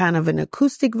kind of an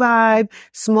acoustic vibe,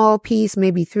 small piece,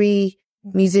 maybe 3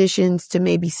 musicians to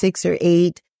maybe 6 or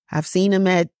 8. I've seen them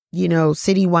at,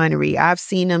 City Winery. I've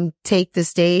seen them take the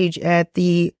stage at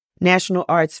the National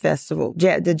Arts Festival,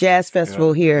 the Jazz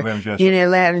Festival here,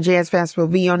 Atlanta Jazz Festival,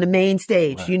 be on the main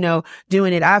stage,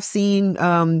 doing it. I've seen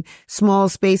small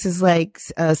spaces like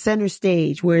Center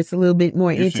Stage where it's a little bit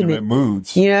more intimate. Seen them at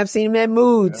Moods. I've seen them at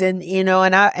Moods,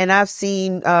 and I've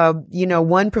seen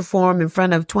one perform in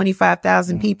front of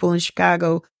 25,000 people in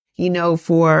Chicago,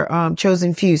 for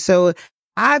Chosen Few. So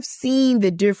I've seen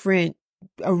the different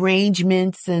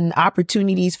arrangements and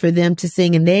opportunities for them to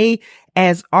sing, and they,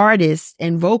 as artists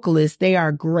and vocalists, they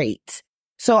are great.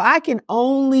 So I can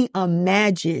only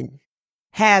imagine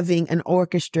having an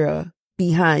orchestra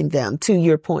behind them, to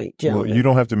your point, gentlemen. Well, you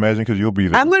don't have to imagine because you'll be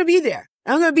there. I'm going to be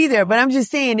there, but I'm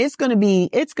just saying it's going to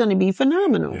be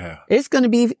phenomenal. Yeah. It's going to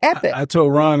be epic. I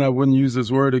told Ron I wouldn't use this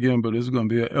word again, but it's going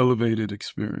to be an elevated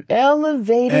experience.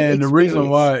 And the reason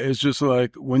why is just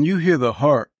like when you hear the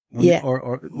heart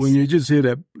or when you just hear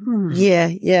that, going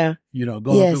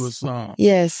through a song.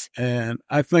 Yes. And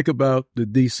I think about the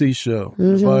DC show.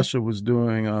 Vasha was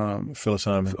doing a Phyllis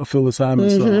Hyman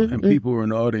song, and people were in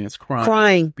the audience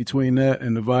crying between that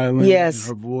and the violin and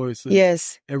her voice. And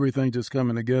everything just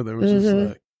coming together. It was just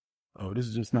like, oh, this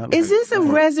is just not. Is this a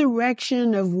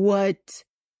resurrection of what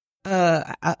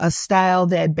a style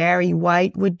that Barry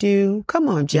White would do? Come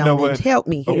on, gentlemen, help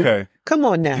me here. Okay. Come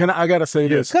on now. I got to say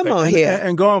this. Come on here.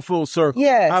 And going full circle.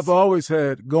 Yes. I've always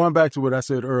had, going back to what I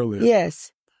said earlier.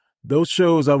 Yes. Those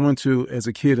shows I went to as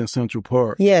a kid in Central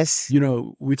Park. Yes.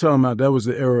 We talking about that was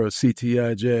the era of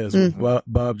CTI Jazz with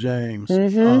Bob James,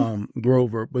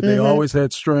 Grover, but they always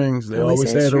had strings. They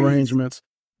always had arrangements.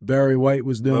 Barry White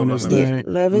was doing his thing.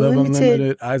 Love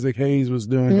Unlimited. Isaac Hayes was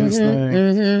doing his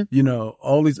thing.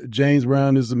 All these, James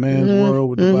Brown is the man's world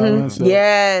with the violin.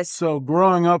 So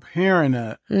growing up hearing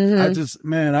that, I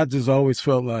just always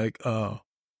felt like,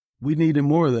 we needed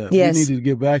more of that. Yes. We needed to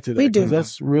get back to that. We do.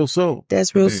 That's real soul.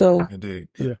 That's real soul. Indeed.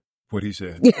 Yeah. What he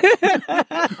said.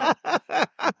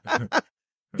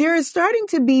 There is starting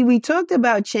to be, we talked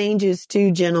about changes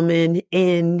too, gentlemen,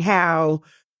 in how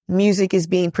music is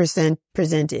being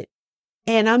presented.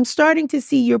 And I'm starting to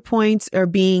see your points are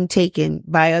being taken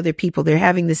by other people. They're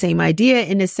having the same idea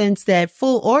in the sense that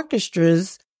full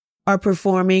orchestras are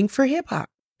performing for hip hop.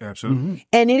 Absolutely.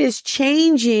 And it is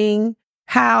changing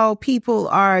how people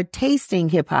are tasting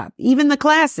hip hop, even the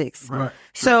classics. Right.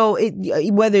 So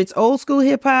whether it's old school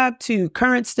hip hop to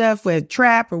current stuff with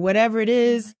trap or whatever it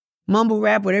is, mumble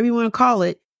rap, whatever you want to call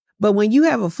it. But when you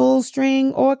have a full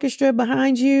string orchestra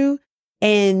behind you,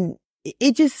 and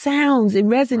it just sounds, it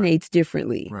resonates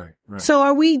differently. Right. So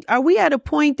are we at a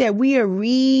point that we are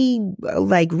resetting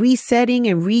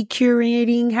and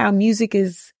recurating how music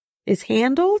is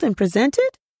handled and presented?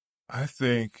 I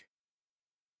think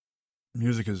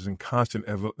music is in constant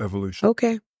evolution.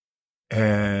 Okay.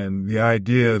 And the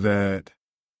idea that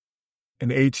an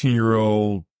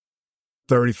 18-year-old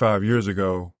 35 years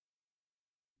ago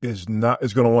is going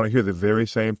to want to hear the very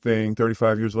same thing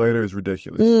 35 years later is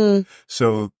ridiculous.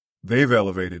 So they've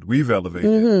elevated. We've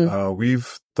elevated.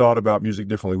 We've thought about music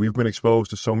differently. We've been exposed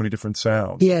to so many different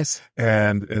sounds. Yes.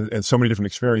 And so many different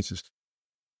experiences.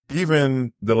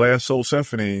 Even the last Soul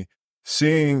Symphony,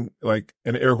 seeing like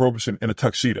an Eric Roberson in a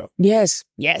tuxedo. Yes.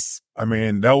 I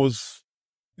mean, that was,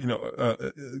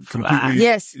 completely.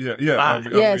 Yes. Yeah.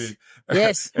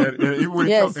 Yes. And even when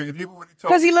he told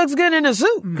because he looks good in a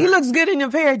suit. He looks good in a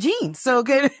pair of jeans. So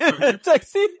good.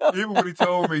 Tuxedo. Even when he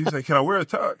told me, he said, "Can I wear a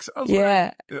tux?" I was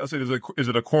like, I said, "Is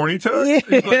it a corny tux?" Yeah.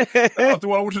 He's like, after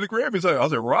when I went to the Grammys, I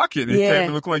was like, "Rocket." He came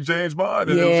to look like James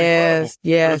Bond. And it was incredible.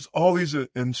 There's all these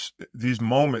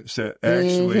moments that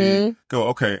actually go,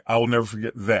 okay, I will never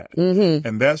forget that.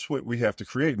 And that's what we have to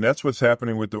create. And that's what's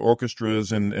happening with the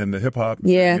orchestras and the hip hop.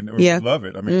 And we love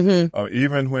it. I mean,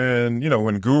 even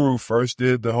when Guru first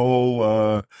did the whole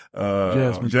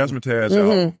Jazzmatazz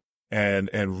album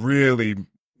and really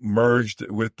merged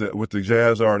with the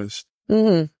jazz artists,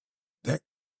 that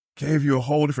gave you a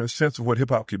whole different sense of what hip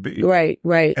hop could be. Right.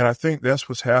 And I think that's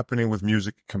what's happening with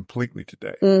music completely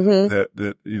today.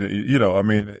 That I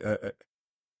mean,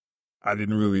 I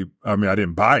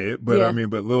didn't buy it, but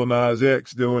but Lil Nas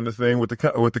X doing the thing with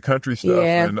the country stuff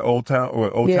and the Old Town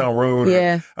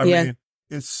Road. I mean,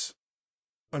 it's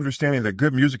understanding that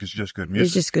good music is just good music.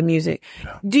 It's just good music.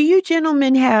 Do you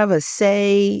gentlemen have a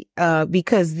say,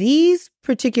 because these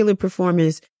particular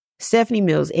performers, Stephanie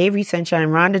Mills, Avery Sunshine,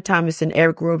 Rhonda Thomas, and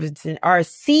Eric Roberson, are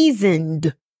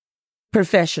seasoned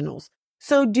professionals.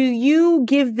 So do you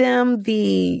give them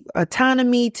the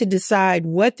autonomy to decide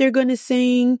what they're going to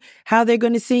sing, how they're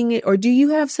going to sing it, or do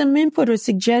you have some input or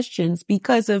suggestions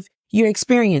because of your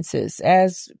experiences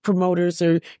as promoters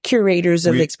or curators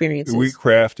of experiences? We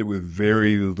craft it with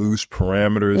very loose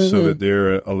parameters so that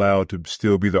they're allowed to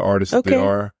still be the artists that they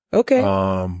are. Okay.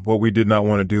 What we did not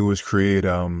want to do was create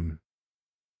a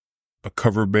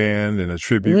cover band and a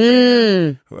tribute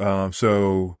band.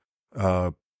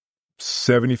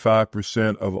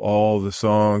 75% of all the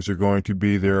songs are going to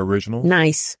be their original.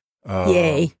 Nice.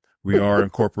 Yay. We are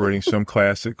incorporating some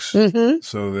classics so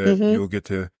that you'll get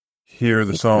to hear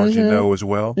the songs you know as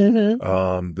well.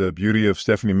 The beauty of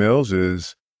Stephanie Mills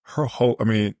is her whole,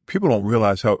 people don't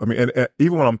realize how, and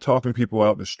even when I'm talking to people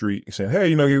out in the street and saying,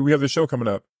 hey, we have this show coming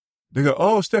up, they go,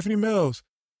 oh, Stephanie Mills.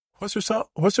 What's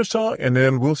her song? And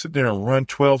then we'll sit there and run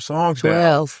 12 songs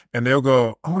down. And they'll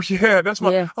go, oh yeah, that's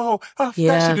my, I forgot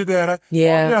she did that.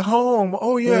 Home.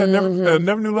 Oh yeah,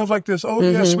 never knew love like this. Oh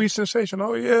yeah, Sweet Sensation.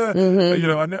 Oh yeah.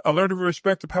 I learned to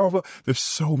respect the powerful. There's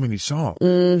so many songs.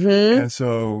 And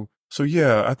so So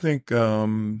yeah, I think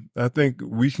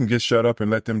we can get shut up and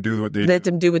let them do what they do. Let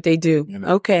them do what they do. You know?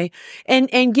 Okay.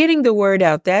 And getting the word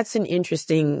out, that's an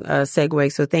interesting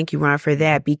segue. So thank you, Ron, for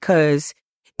that, because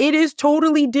it is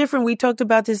totally different. We talked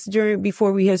about this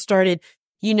before we had started.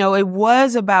 You know, it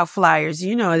was about flyers.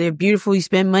 You know, they're beautiful. You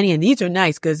spend money, and these are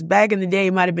nice because back in the day,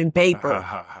 it might have been paper,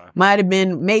 might have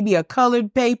been maybe a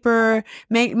colored paper,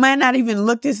 might not even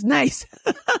look this nice.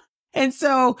 And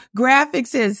so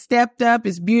graphics has stepped up.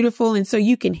 It's beautiful. And so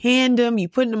you can hand them, you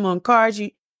put them on cards,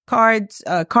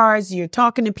 you're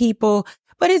talking to people,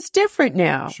 but it's different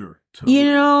now. Sure. Totally. You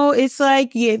know, it's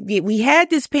like, we had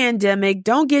this pandemic.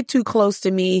 Don't get too close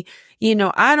to me. You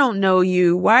know, I don't know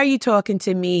you. Why are you talking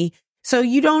to me? So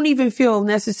you don't even feel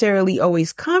necessarily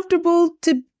always comfortable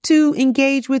to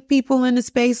engage with people in a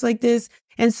space like this.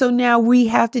 And so now we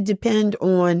have to depend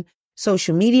on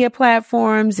social media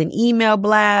platforms and email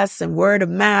blasts and word of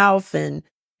mouth and,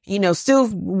 you know, still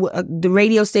the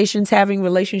radio stations having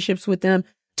relationships with them.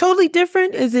 Totally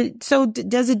different. Is it? So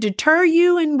does it deter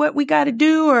you in what we got to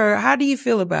do, or how do you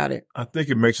feel about it? I think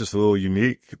it makes us a little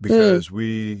unique because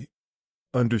we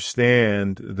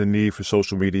understand the need for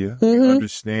social media. We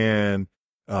understand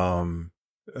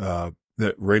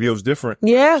that radio is different.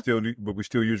 Yeah. But we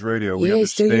still use radio. We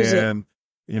understand,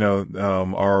 you know,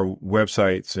 our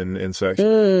websites and such.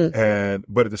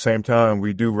 But at the same time,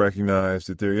 we do recognize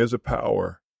that there is a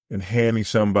power in handing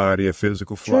somebody a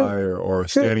physical flyer or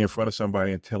standing in front of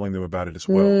somebody and telling them about it as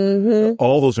well.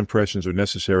 All those impressions are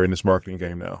necessary in this marketing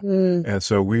game now. And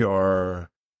so we are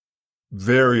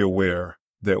very aware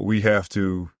that we have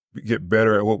to get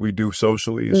better at what we do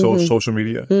socially, social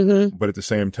media. But at the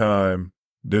same time,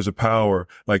 there's a power.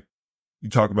 Like you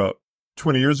talk about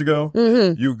 20 years ago,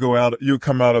 you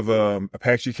come out of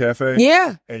Apache Cafe.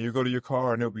 Yeah. And you go to your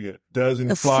car and there'll be a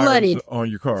dozen flyers on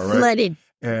your car, right? Flooded.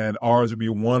 And ours would be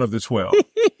one of the 12.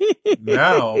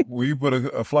 Now we put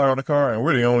a flyer on the car and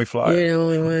we're the only flyer. You're the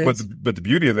only ones. But the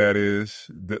beauty of that is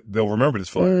that they'll remember this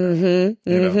flyer.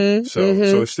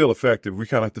 So it's still effective. We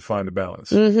kind of have to find the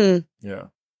balance. Yeah.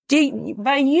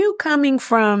 By you coming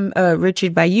from,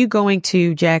 Richard, by you going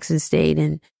to Jackson State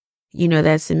and, you know,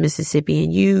 that's in Mississippi,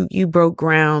 and you broke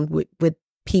ground with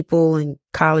people and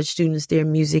college students there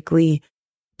musically.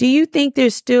 Do you think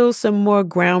there's still some more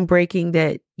groundbreaking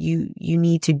that you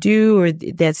need to do, or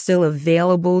that's still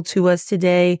available to us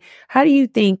today? How do you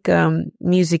think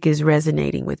music is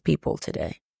resonating with people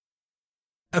today?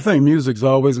 I think music's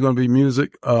always going to be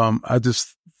music. I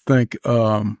just think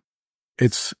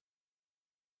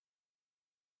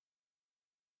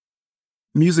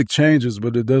music changes,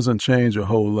 but it doesn't change a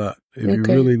whole lot if you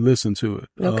really listen to it.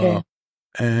 Okay.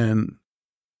 And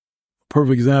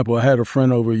perfect example, I had a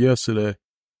friend over yesterday,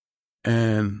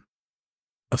 and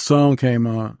a song came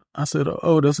on. I said,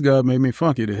 "Oh, this guy made me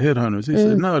funky, the Headhunters." He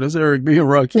said, "No, that's Eric B. and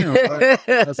Rakim."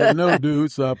 I said, "No,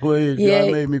 dude." So I played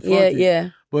 "God Made Me Funky." Yeah.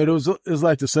 But it's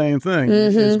like the same thing.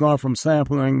 It's gone from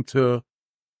sampling to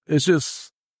it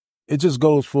just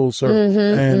goes full circle.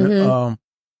 And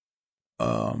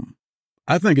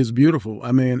I think it's beautiful.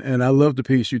 I mean, and I love the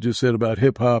piece you just said about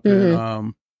hip hop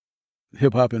and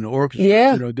hip hop in the orchestra.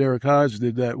 Yeah. You know, Derek Hodge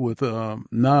did that with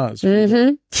Nas.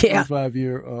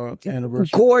 25-year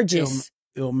anniversary. Gorgeous.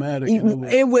 Illmatic.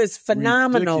 It was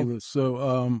phenomenal. Ridiculous.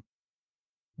 So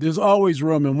there's always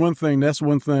room, and that's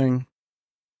one thing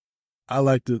I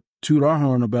like to toot our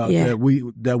horn about that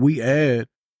we add,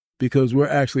 because we're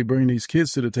actually bringing these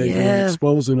kids to the table and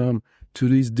exposing them to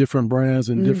these different brands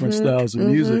and different styles of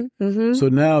music. So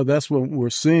now that's what we're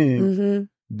seeing.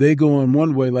 They go in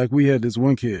one way, like we had this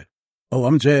one kid. Oh,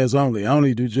 I'm jazz only. I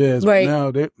only do jazz. Right. But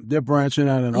now they're branching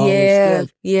out and all this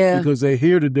stuff. Yeah. Because they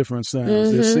hear the different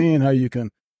sounds. They're seeing how you can,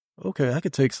 okay, I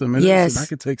could take some of this and I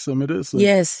could take some of this. And,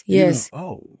 yes.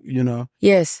 You know.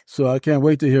 Yes. So I can't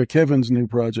wait to hear Kevin's new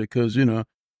project, because, you know,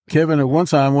 Kevin at one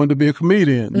time wanted to be a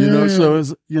comedian, you know, so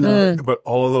it's, you know. But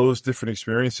all of those different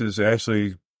experiences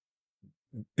actually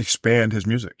expand his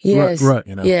music. Yes. Right.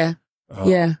 You know? Yeah.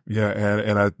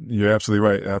 And you're absolutely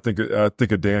right. I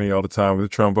think of Danny all the time with the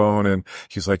trombone, and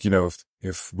he's like, you know,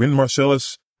 if Wynton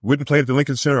Marsalis wouldn't play at the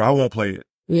Lincoln Center, I won't play it.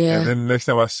 Yeah. And then the next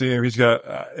time I see him, he's got,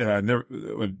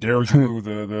 Daryl Drew,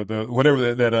 the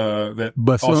whatever that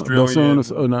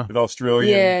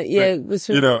Australian. Yeah.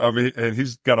 You know, I mean, and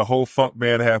he's got a whole funk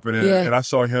band happening. Yeah. And I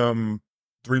saw him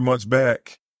 3 months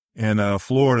back in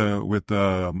Florida with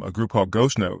a group called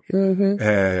Ghost Note,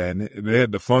 and they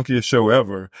had the funkiest show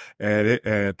ever.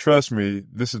 And trust me,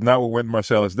 this is not what Wynton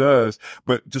Marsalis does,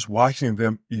 but just watching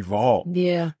them evolve,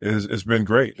 it's been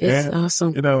great. It's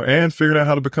awesome. You know, and figuring out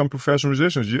how to become professional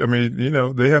musicians. I mean, you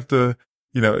know, they have to.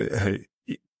 You know, hey,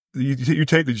 you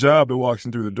take the job that walks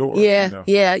in through the door. Yeah, you know?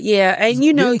 yeah. And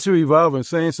getting to evolve and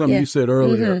saying something you said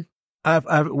earlier.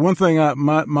 One thing,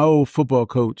 my old football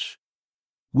coach,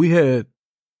 we had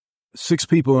 6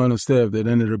 people on the staff that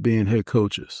ended up being head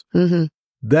coaches. Mm-hmm.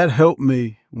 That helped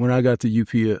me when I got to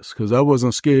UPS because I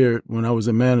wasn't scared when I was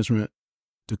in management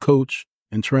to coach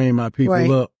and train my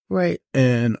people up. Right.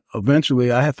 And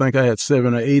eventually, I think I had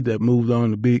 7 or 8 that moved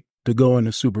on to go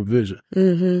into supervision.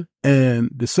 Mm-hmm. And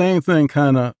the same thing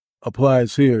kind of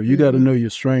applies here. You got to know your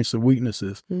strengths and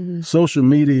weaknesses. Mm-hmm. Social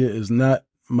media is not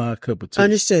my cup of tea.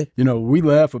 Understood. You know, we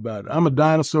laugh about it. I'm a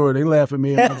dinosaur. They laugh at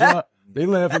me in my job. They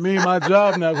laugh at me in my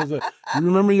job now because like, you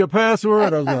remember your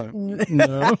password? I was like,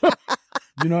 no.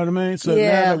 You know what I mean? So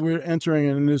now that we're entering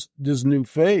in this new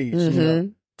phase, you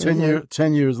know,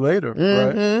 10 years later,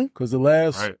 right? Because the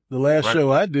last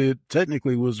show I did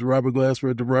technically was Robert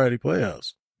Glasper at the Variety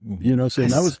Playhouse. You know what I'm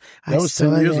saying? That was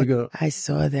 10 years ago. I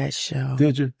saw that show.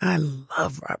 Did you? I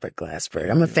love Robert Glasper.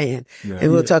 I'm a fan. Yeah.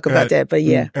 And we'll talk about that, but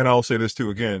yeah. And I'll say this too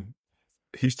again.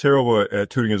 He's terrible at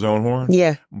tooting his own horn.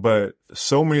 Yeah. But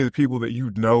so many of the people that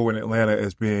you know in Atlanta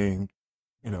as being,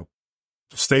 you know,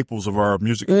 staples of our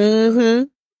music, you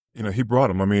know, he brought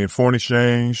them. I mean, Foreign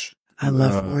Exchange. I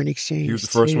love Foreign Exchange. He was the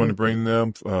first one to bring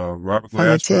them. Robert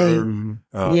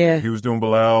Glasper. He was doing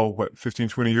Bilal, 15,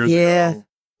 20 years ago.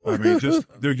 I mean,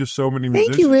 there are just so many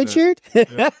musicians. Thank you, Richard.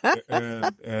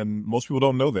 And most people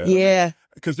don't know that. Yeah.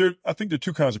 Because I think there are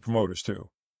 2 kinds of promoters too.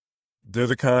 They're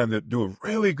the kind that do a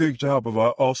really good job of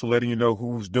also letting you know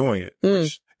who's doing it,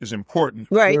 which is important.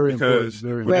 Right. Because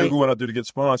when they're going out there to get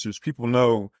sponsors, people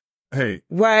know, hey,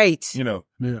 you know,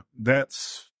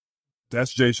 that's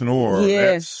Jason Orr.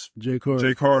 That's Jay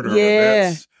Carter.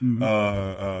 Yeah.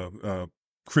 That's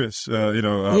Chris, you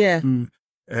know.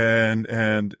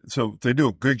 And so they do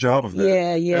a good job of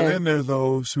that. Yeah. And then there are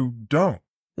those who don't.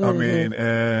 I mean,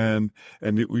 and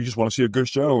we just want to see a good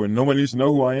show, and nobody needs to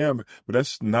know who I am, but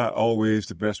that's not always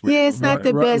the best way. Yeah, it's not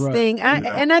the best thing.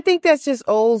 And I think that's just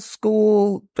old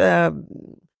school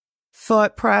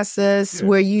thought process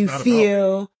where you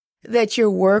feel that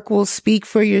your work will speak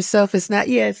for yourself. It's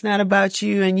not about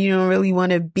you, and you don't really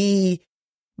want to be,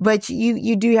 but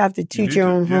you do have to toot your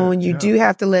own horn. You do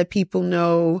have to let people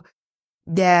know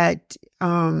that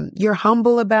you're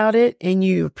humble about it and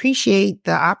you appreciate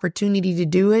the opportunity to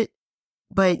do it,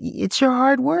 but it's your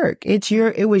hard work.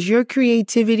 It was your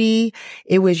creativity.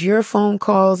 It was your phone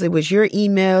calls. It was your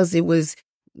emails. It was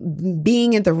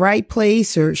being at the right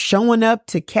place or showing up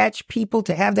to catch people,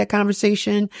 to have that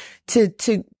conversation, to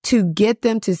get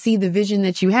them to see the vision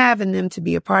that you have and them to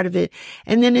be a part of it.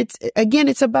 And then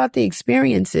it's about the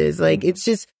experiences. Like, it's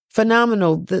just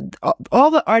phenomenal.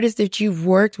 All the artists that you've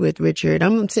worked with, Richard,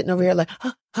 I'm sitting over here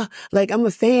like I'm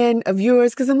a fan of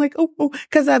yours because I'm like,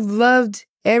 because I've loved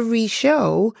every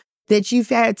show that you've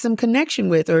had some connection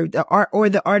with or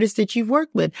the artists that you've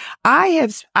worked with. I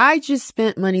just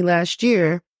spent money last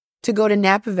year to go to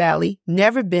Napa Valley,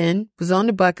 never been, was on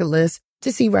the bucket list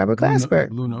to see Robert Glasper,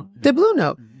 the Blue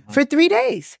Note, for 3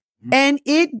 days. And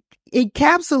it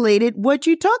encapsulated what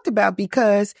you talked about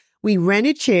because we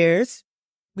rented chairs.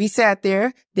 We sat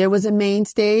there. There was a main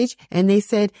stage and they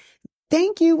said,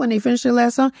 thank you when they finished their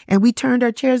last song. And we turned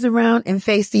our chairs around and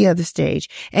faced the other stage.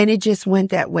 And it just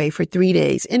went that way for 3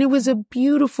 days. And it was a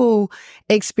beautiful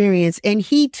experience. And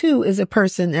he too is a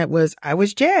person I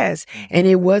was jazz. And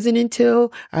it wasn't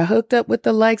until I hooked up with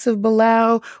the likes of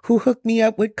Bilal, who hooked me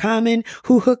up with Common,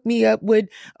 who hooked me up with,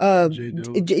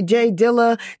 Jay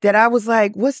Dilla, that I was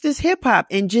like, what's this hip hop?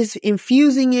 And just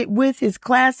infusing it with his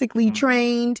classically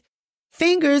trained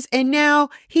fingers. And now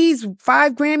he's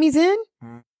 5 Grammys in.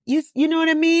 You know what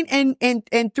I mean?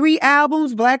 And 3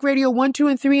 albums, Black Radio 1, 2,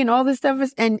 and 3, and all this stuff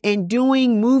and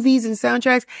doing movies and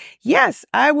soundtracks. Yes,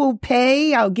 I will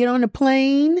pay. I'll get on a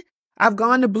plane. I've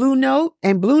gone to Blue Note,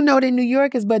 and Blue Note in New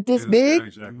York is but this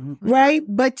big, right?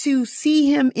 But to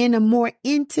see him in a more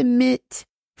intimate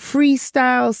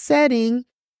freestyle setting,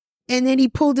 and then he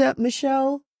pulled up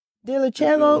Michelle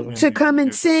DeLucello to come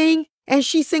and sing, and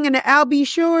she's singing the Al B.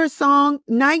 Sure song,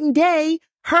 Night and Day,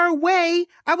 her way.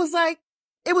 I was like,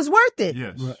 it was worth it.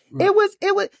 Yes. It was.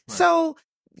 Right. So,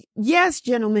 yes,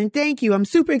 gentlemen, thank you. I'm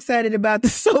super excited about the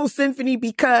Soul Symphony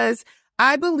because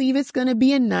I believe it's going to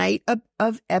be a night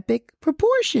of epic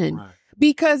proportion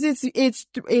because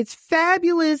it's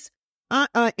fabulous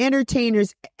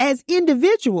entertainers as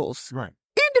individuals. Right.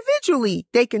 Individually,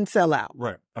 they can sell out.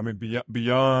 Right. I mean,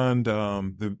 beyond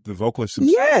the vocalists.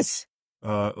 Yes.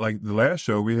 Like the last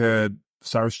show, we had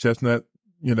Cyrus Chestnut.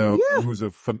 You know,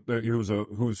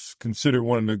 who's considered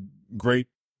one of the great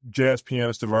jazz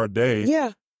pianists of our day.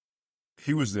 Yeah.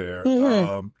 He was there.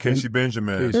 Casey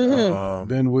Benjamin.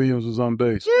 Ben Williams was on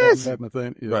bass. Yes.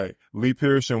 Right. Lee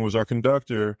Pearson was our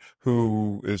conductor,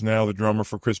 who is now the drummer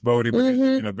for Chris Bodie. But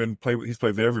he's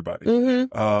played with everybody.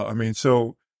 I mean,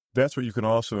 so that's what you can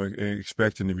also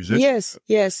expect in the musicians.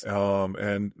 Yes.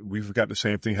 And we've got the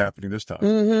same thing happening this time.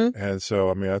 And so,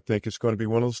 I mean, I think it's going to be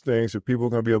one of those things that people are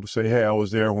going to be able to say, hey, I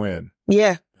was there when.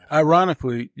 Yeah.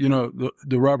 Ironically, the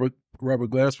Robert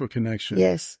Glasper connection.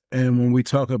 Yes. And when we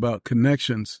talk about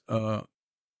connections,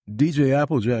 DJ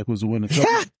Applejack was the one that told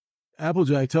me.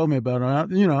 Applejack told me about it. I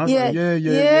was like,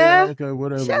 yeah, okay,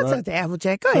 whatever. Shouts out to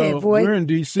Applejack. Go ahead, boy. We're in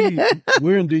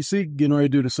D.C. getting ready to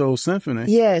do the Soul Symphony.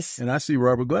 Yes. And I see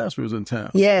Robert Glasper's in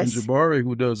town. Yes. And Jabari,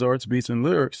 who does arts, beats, and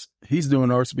lyrics, he's doing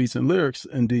arts, beats, and lyrics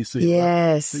in D.C.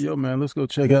 Yes. So, yo, man, let's go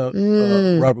check out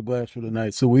Robert Glasper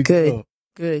tonight. So we go.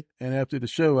 Good. And after the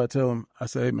show, I tell him, I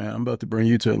say, hey, man, I'm about to bring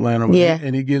you to Atlanta. Yeah.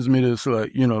 And he gives me this,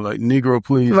 like Negro,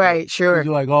 please. Right, sure.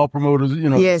 Like all promoters,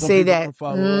 Yeah, say that.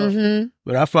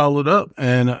 But I followed up,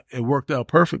 and it worked out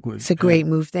perfectly. It's a great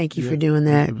move. Thank you for doing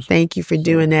that. Thank you for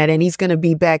doing that. And he's going to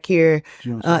be back here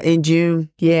in June.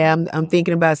 Yeah, I'm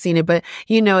thinking about seeing it. But,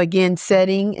 again,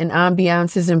 setting and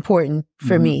ambiance is important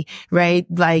for me, right?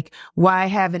 Like, why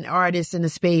have an artist in a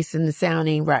space and the sound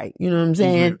ain't right? You know what I'm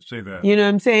saying? Say that. You know what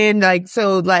I'm saying? Like,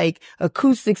 so like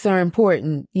acoustics are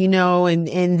important,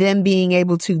 and them being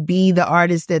able to be the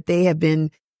artist that they have been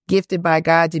gifted by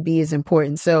God to be is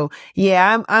important. So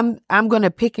yeah, I'm going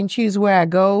to pick and choose where I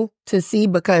go to see,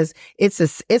 because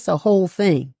it's a whole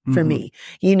thing for me,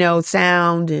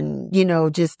 sound and,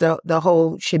 just the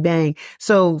whole shebang.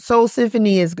 So Soul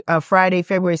Symphony is Friday,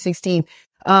 February 16th,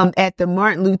 at the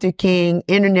Martin Luther King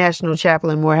International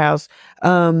Chapel in Morehouse.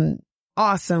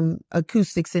 Awesome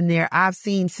acoustics in there. I've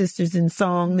seen Sisters in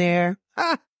Song there.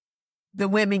 The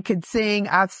women could sing.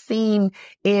 I've seen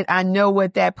it. I know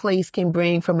what that place can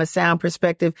bring from a sound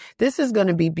perspective. This is going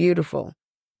to be beautiful.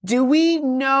 Do we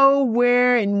know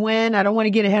where and when? I don't want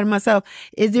to get ahead of myself.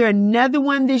 Is there another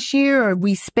one this year, or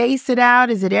we space it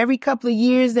out? Is it every couple of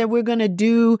years that we're going to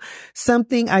do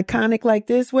something iconic like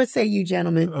this? What say you,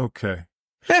 gentlemen? Okay.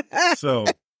 So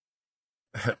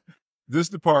this is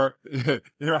the part.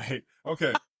 You're right.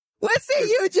 Okay. What say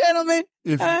you, gentlemen?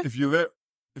 If you let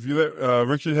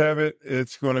Richard have it,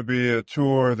 it's going to be a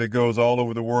tour that goes all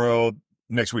over the world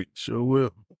next week. Sure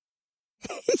will.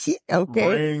 Okay.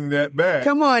 Bring that back.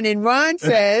 Come on. And Ron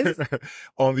says,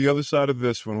 on the other side of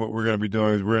this one, what we're going to be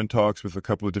doing is we're in talks with a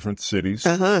couple of different cities,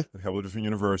 a couple of different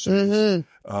universities.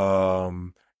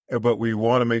 But we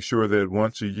want to make sure that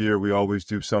once a year we always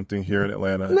do something here in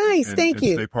Atlanta. Nice. Thank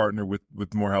you. Stay partner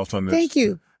with Morehouse on this. Thank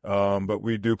you. But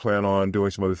we do plan on doing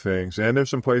some other things. And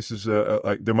there's some places,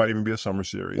 like there might even be a summer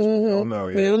series. We don't know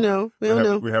yet. We'll know.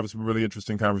 We're having some really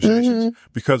interesting conversations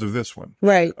because of this one.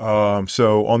 Right.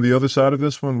 So on the other side of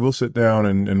this one, we'll sit down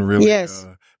and really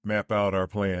map out our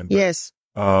plan. But, yes.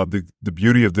 The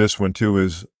beauty of this one too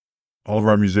is all of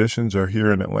our musicians are here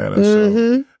in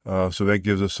Atlanta. So that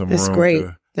gives us some room great.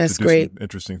 to do some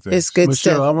interesting things. It's good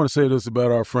Michelle, stuff. I want to say this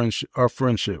about our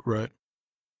friendship, right?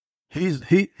 He's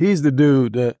the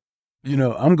dude that,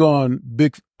 I'm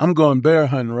going bear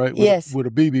hunting, right? With a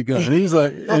BB gun. And he's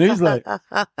like,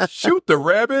 shoot the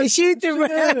rabbit. Shoot the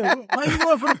rabbit. Why you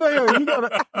going for the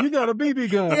bear? You got a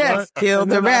BB gun. Yes. Right? Kill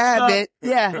the rabbit.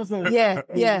 Yeah.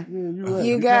 Yeah.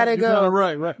 You gotta go.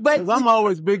 Right. But I'm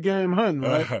always big game hunting,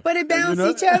 right? But it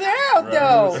balances each other out,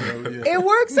 though. It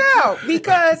works out,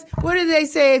 because what do they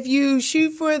say? If you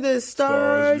shoot for the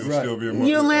stars,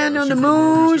 you'll land on the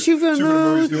moon. Shoot for the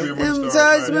moon.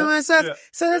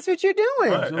 So that's what you're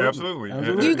doing. Right.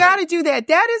 Absolutely. You got to do that.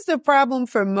 That is the problem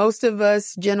for most of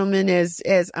us, gentlemen,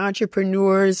 as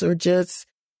entrepreneurs, or just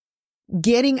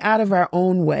getting out of our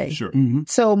own way. Sure.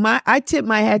 So I tip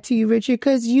my hat to you, Richard,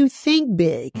 because you think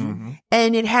big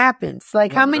and it happens.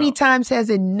 Like, how many times has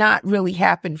it not really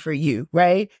happened for you?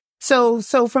 Right. So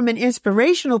from an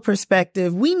inspirational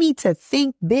perspective, we need to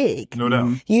think big. No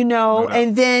doubt.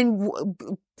 And then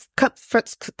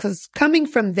because coming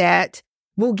from that,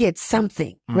 we'll get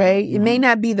something, right? It may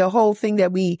not be the whole thing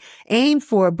that we aim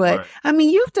for, but I mean,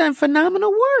 you've done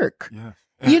phenomenal work,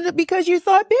 because you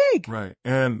thought big. Right.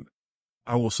 And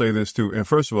I will say this too. And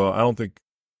first of all, I don't think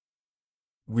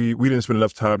we didn't spend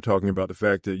enough time talking about the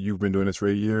fact that you've been doing this for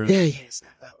 8 years. Yeah, yes.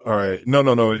 All right. No.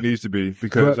 It needs to be,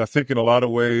 because I think in a lot of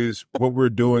ways, what we're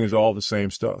doing is all the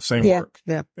same stuff, same work.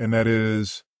 Yeah. And that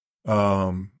is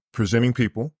presenting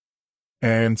people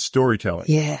and storytelling.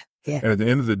 Yeah. And at the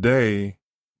end of the day,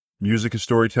 music is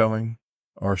storytelling.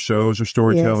 our shows are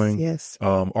storytelling. Yes.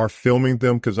 Our filming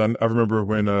them, because I remember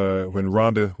when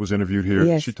Rhonda was interviewed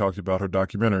here, she talked about her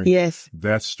documentary. Yes.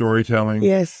 That's storytelling.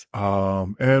 Yes.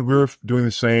 And we're doing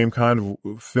the same kind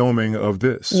of filming of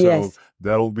this. So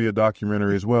that'll be a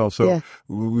documentary as well. So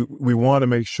we want to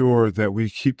make sure that we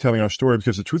keep telling our story,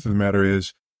 because the truth of the matter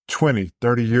is 20,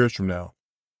 30 years from now,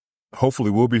 hopefully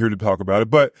we'll be here to talk about it.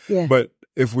 But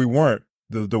if we weren't,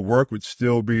 the work would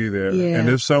still be there. Yeah. And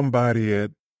if somebody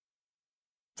at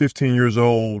 15 years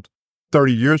old,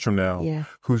 30 years from now,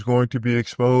 who's going to be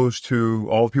exposed to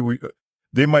all the people,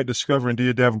 they might discover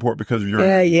India Davenport because of your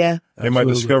interview. They might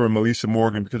discover Melissa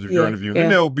Morgan because of your interview.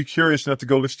 And they'll be curious enough to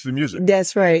go listen to the music.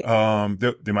 That's right.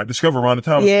 They might discover Rhonda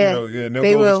Thomas, and they'll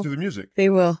go listen to the music. They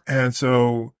will. And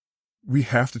so we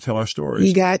have to tell our stories.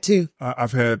 You got to.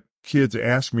 I've had kids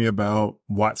ask me about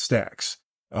Watt Stacks.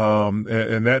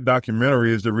 And that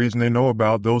documentary is the reason they know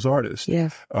about those artists.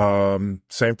 Yes.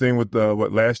 Same thing with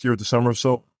last year at the Summer of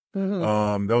Soul.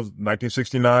 Mm-hmm. That was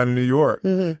 1969 in New York.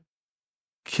 Mm-hmm.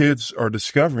 Kids are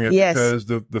discovering it because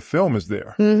the film is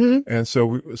there. Mm-hmm. And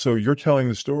so you're telling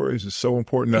the stories is so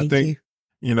important. I think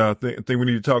we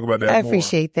need to talk about that more. I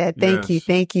appreciate that.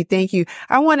 Thank you.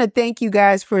 I want to thank you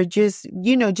guys for just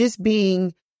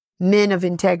being men of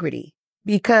integrity,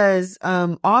 because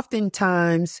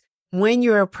oftentimes when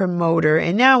you're a promoter,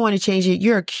 and now I want to change it,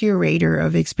 you're a curator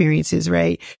of experiences,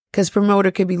 right? Because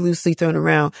promoter could be loosely thrown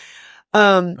around.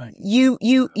 Right.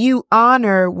 You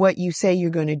honor what you say you're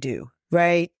going to do,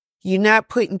 right? You're not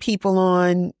putting people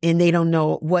on and they don't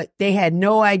know they had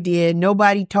no idea.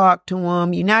 Nobody talked to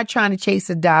them. You're not trying to chase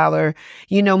a dollar.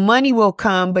 Money will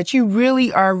come, but you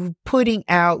really are putting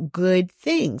out good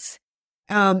things.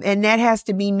 And that has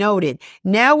to be noted.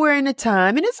 Now we're in a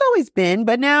time, and it's always been,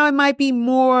 but now it might be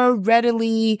more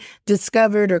readily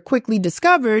discovered or quickly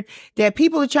discovered, that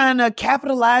people are trying to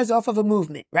capitalize off of a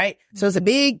movement, right? So it's a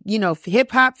big,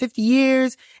 hip hop 50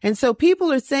 years. And so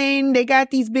people are saying they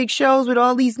got these big shows with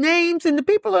all these names, and the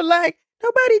people are like,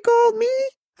 nobody called me.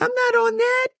 I'm not on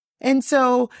that. And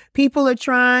so people are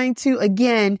trying to,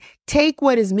 again, take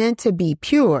what is meant to be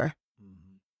pure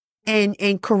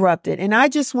and corrupt it. And I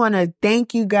just want to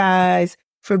thank you guys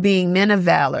for being men of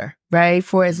valor, right?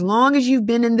 For as long as you've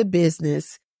been in the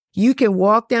business, you can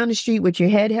walk down the street with your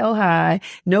head held high.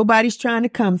 Nobody's trying to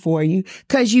come for you,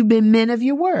 because you've been men of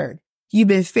your word. You've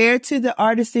been fair to the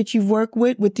artists that you've worked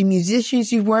with the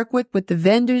musicians you've worked with the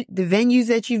venues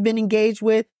that you've been engaged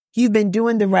with. You've been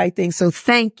doing the right thing. So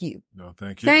thank you. No,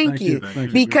 thank you. Thank you.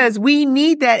 Because we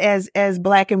need that as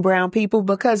Black and brown people,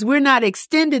 because we're not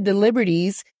extended the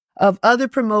liberties of other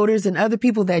promoters and other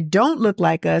people that don't look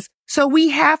like us. So we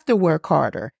have to work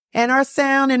harder, and our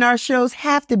sound and our shows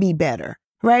have to be better,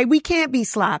 right? We can't be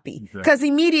sloppy, because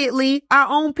immediately our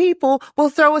own people will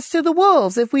throw us to the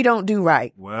wolves if we don't do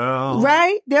right. Well,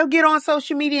 right? They'll get on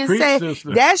social media and say,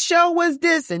 that show was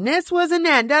this and this wasn't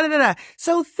that, da, da, da, da.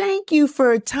 So thank you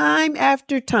for time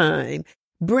after time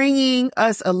bringing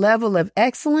us a level of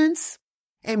excellence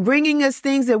and bringing us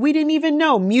things that we didn't even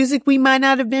know. Music we might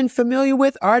not have been familiar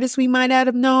with, artists we might not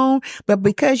have known, but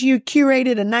because you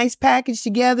curated a nice package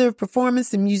together of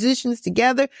performance and musicians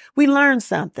together, we learned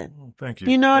something. Oh, thank you.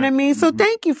 You know what I mean? So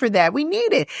thank you for that. We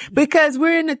need it, because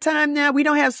we're in a time now, we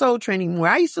don't have Soul Train anymore.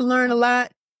 I used to learn a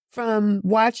lot from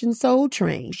watching Soul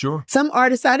Train. Sure. Some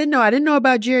artists I didn't know. I didn't know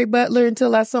about Jerry Butler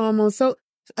until I saw him on Soul.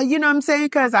 You know what I'm saying?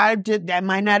 Because that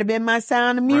might not have been my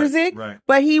sound of music, right.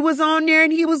 But he was on there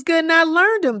and he was good and I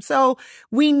learned him. So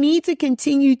we need to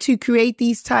continue to create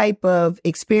these type of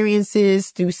experiences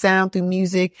through sound, through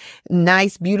music,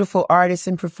 nice, beautiful artists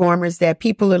and performers that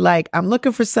people are like, I'm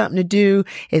looking for something to do.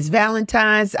 It's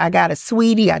Valentine's. I got a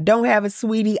sweetie. I don't have a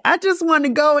sweetie. I just want to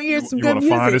go and hear some good music. You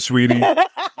want to find a sweetie.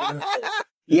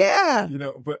 Yeah.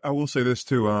 But I will say this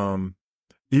too.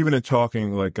 Even in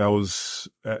talking, like I was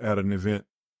at an event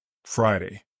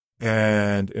Friday,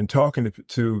 and in talking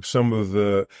to some of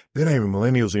they're not even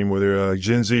millennials anymore, they're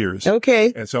Gen Zers.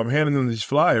 Okay. And so I'm handing them these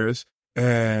flyers,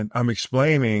 and I'm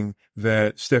explaining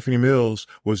that Stephanie Mills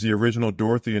was the original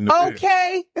Dorothy in the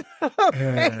Okay.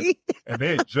 And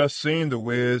they had just seen The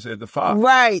Wiz at the Fox.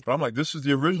 Right. But I'm like, this is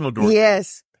the original Dorothy.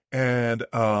 Yes. And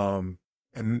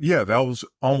yeah, that was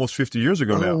almost 50 years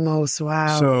ago now. Almost,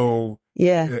 wow. So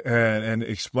yeah, and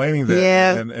explaining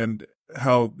that, and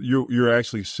how you're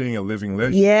actually seeing a living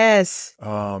legend. Yes.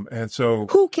 And so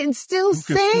who can still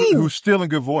sing, who's still in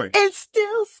good voice, and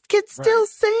can still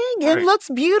sing, and looks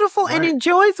beautiful, and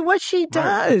enjoys what she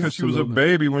does. Because she was a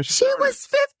baby when she was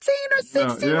 15 or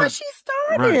 16 when she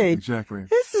started. Right, exactly.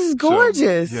 This is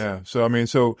gorgeous. So I mean,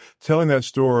 so telling that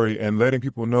story and letting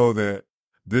people know that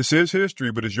this is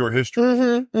history, but it's your history.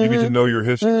 You need to know your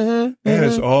history. And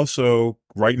it's also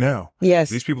right now. Yes.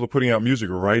 These people are putting out music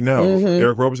right now.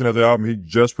 Eric Roberson has an album he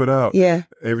just put out. Yeah.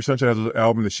 Avery Sunshine has an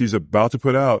album that she's about to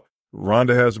put out.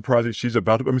 Rhonda has a project she's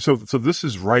about to, so this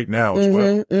is right now as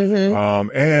well.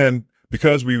 And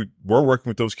because we were working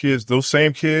with those kids, those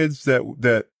same kids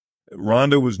that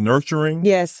Rhonda was nurturing.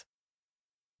 Yes.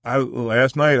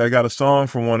 Last night I got a song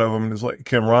from one of them. It's like,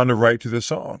 can Rhonda write to this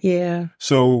song? Yeah.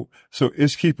 So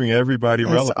it's keeping everybody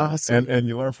relevant. Awesome. And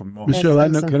you learn from them. Michelle,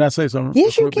 awesome. Can I say something?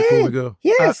 Yes, you can. Before we go?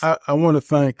 Yes. I want to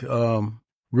thank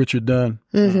Richard Dunn,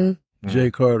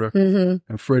 Jay Carter,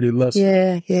 and Freddie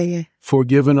Lester. Yeah. For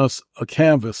giving us a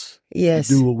canvas to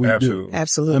do what we do.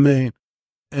 Absolutely. I mean,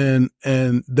 and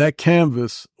that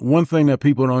canvas, one thing that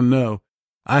people don't know,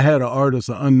 I had an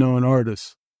unknown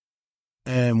artist.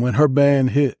 And when her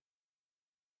band hit,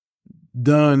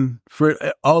 Dunn, Fred,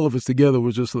 all of us together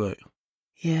was just like,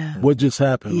 what just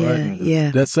happened, right? Yeah.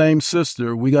 That same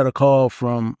sister, we got a call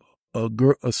from a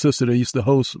sister that used to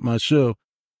host my show.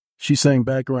 She sang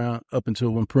background up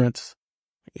until when Prince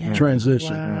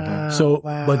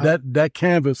transitioned. But that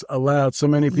canvas allowed so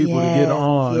many people to get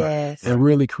on and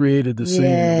really created the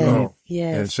scene.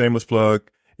 And shameless plug.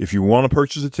 If you want to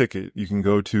purchase a ticket, you can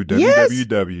go to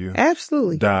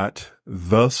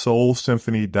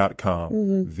www.thesoulsymphony.com,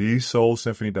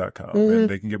 thesoulsymphony.com, and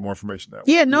they can get more information that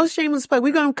way. Yeah, no shameless plug.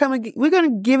 We're going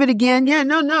to give it again. Yeah,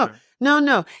 no.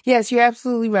 Yes, you're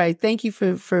absolutely right. Thank you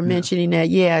for mentioning that.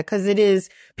 Yeah, because it is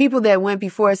people that went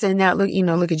before us, and now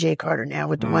look at Jay Carter now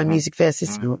with the One Music Fest.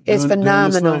 It's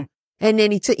phenomenal. And then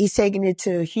he's taking it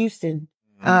to Houston.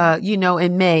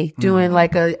 In May, doing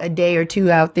like a day or two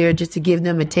out there just to give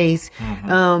them a taste.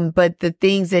 But the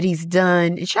things that he's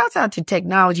done, and shouts out to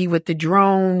technology with the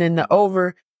drone and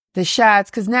the shots,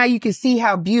 because now you can see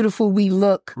how beautiful we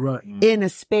look in a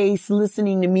space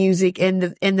listening to music, and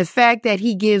the fact that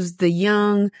he gives the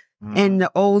young and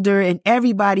the older, and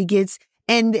everybody gets,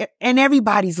 and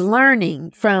everybody's learning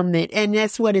from it, and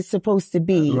that's what it's supposed to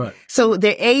be. So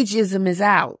their ageism is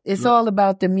out. It's all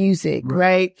about the music,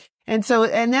 right? And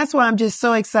that's why I'm just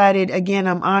so excited. Again,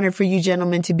 I'm honored for you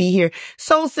gentlemen to be here.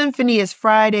 Soul Symphony is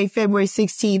Friday, February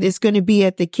 16th. It's going to be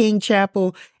at the King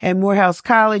Chapel at Morehouse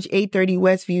College, 830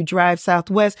 Westview Drive,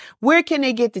 Southwest. Where can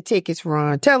they get the tickets,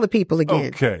 Ron? Tell the people again.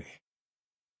 Okay.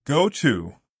 Go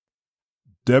to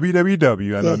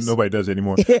www. I know nobody does it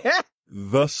anymore.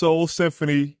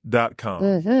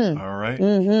 thesoulsymphony.com. All right.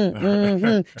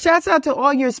 Shouts out to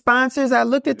all your sponsors. I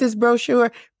looked at this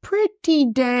brochure. Pretty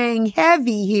dang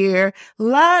heavy here. A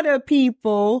lot of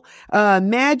people.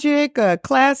 Magic,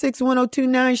 Classics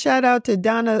 1029. Shout out to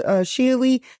Donna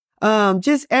Shealy.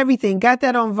 Just everything. Got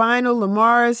that on vinyl.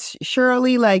 Lamar's,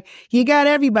 Shirley. Like, you got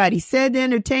everybody. Said the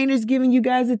Entertainer's giving you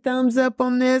guys a thumbs up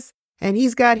on this. And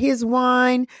he's got his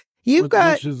wine.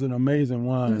 Which is an amazing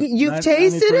wine. You've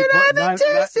tasted it? I haven't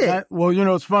tasted it. Well,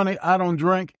 it's funny. I don't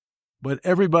drink, but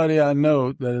everybody I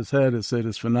know that has had it said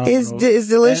it's phenomenal. It's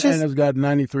delicious. And it's got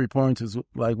 93 points. It's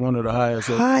like one of the highest.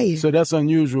 So that's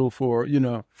unusual for,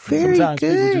 Very sometimes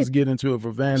good. people just get into it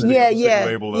for vanity. But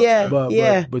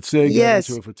say get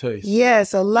into it for taste.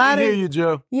 Yes, a lot I hear you,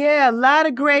 Joe. Yeah, a lot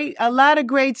of great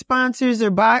sponsors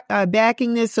are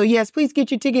backing this. So yes, please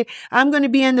get your ticket. I'm going to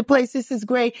be in the place. This is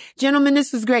great. Gentlemen,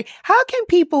 this is great. How can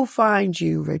people find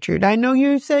you, Richard? I know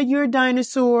you said you're a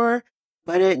dinosaur,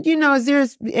 but is there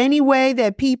any way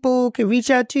that people can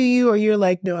reach out to you, or you're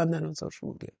like, no, I'm not on social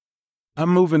media? I'm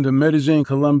moving to Medellin,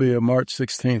 Colombia, March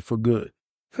 16th for good.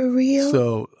 For real?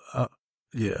 So,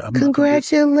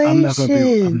 congratulations.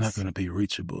 I'm not going to be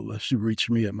reachable unless you reach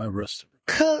me at my restaurant.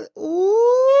 Ooh,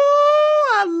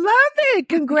 I love it.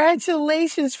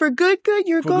 Congratulations. For good.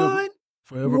 You're gone?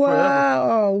 Forever.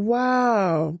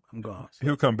 Wow. I'm gone.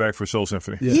 He'll come back for Soul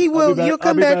Symphony. Yeah, he will. You'll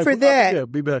come back for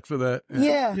that. Be back for that.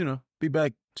 Yeah. Be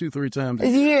back 2-3 times a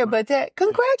year. But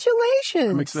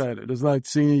congratulations. I'm excited. It's like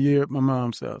senior year at my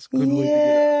mom's house. Couldn't wait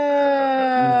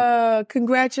to get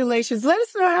congratulations. Let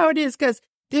us know how it is, because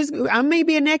I may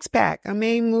be an expat. I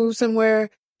may move somewhere,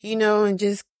 and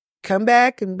just come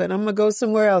back, but I'm going to go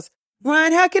somewhere else.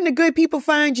 Ron, how can the good people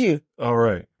find you? All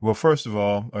right. Well, first of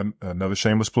all, another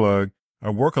shameless plug. I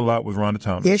work a lot with Rhonda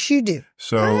Thomas. Yes, you do.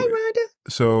 So, hi, Rhonda.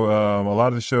 So, a lot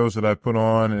of the shows that I put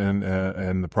on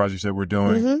and the projects that we're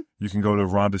doing, you can go to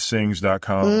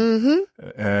rhondasings.com.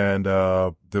 And,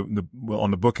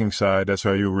 on the booking side, that's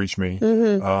how you'll reach me.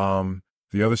 The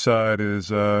other side is,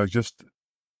 just,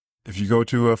 if you go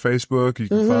to Facebook, you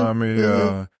can find me,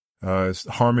 it's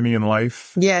Harmony in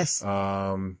Life. Yes.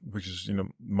 Which is,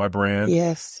 my brand.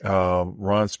 Yes.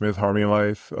 Ron Smith, Harmony in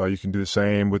Life. You can do the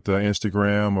same with the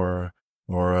Instagram or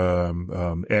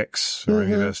X or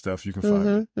any of that stuff, you can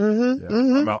find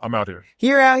me. I'm out here.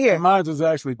 You're out here. Mine is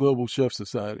actually Global Chef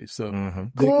Society. So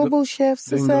Global Chef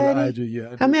Society.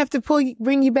 I'm gonna have to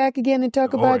bring you back again and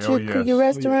talk about your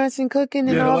restaurants and cooking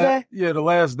and all that. Yeah, the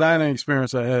last dining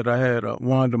experience I had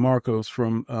Juan DeMarcos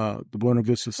from the Buena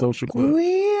Vista Social Club.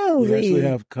 Really? We actually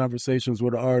have conversations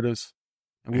with the artists,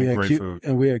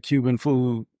 and we had Cuban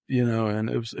food. And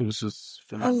it was just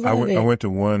phenomenal. I went to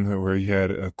one where he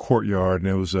had a courtyard, and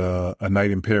it was a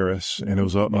night in Paris, and it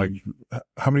was like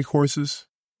how many courses?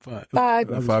 Five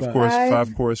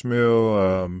course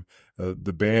meal.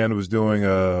 The band was doing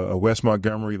a West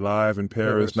Montgomery live in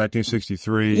Paris,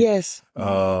 1963. Yes.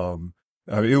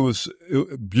 It was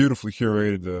beautifully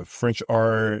curated. The French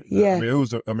art. Yeah.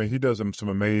 He does some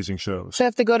amazing shows. So I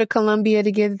have to go to Colombia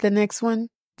to get the next one.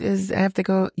 I have to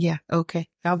go? Yeah. Okay.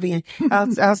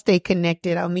 I'll stay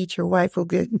connected. I'll meet your wife. We'll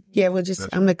good. Yeah. I'm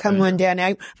going to come on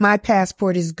down. My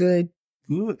passport is good.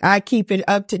 I keep it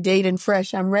up to date and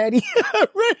fresh. I'm ready. I'm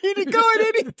ready to go at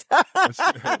any time.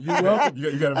 You're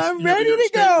welcome. I'm ready to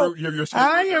go.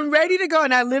 I am ready to go.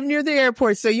 And I live near the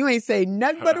airport. So you ain't say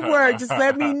nothing but a word. Just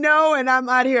let me know. And I'm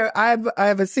out here. I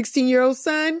have a 16-year-old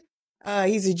son.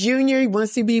 He's a junior. He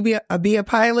wants to be a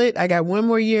pilot. I got one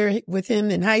more year with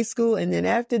him in high school. And then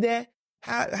after that,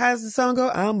 how's the song go?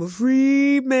 I'm a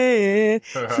free man,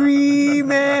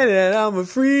 and I'm a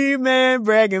free man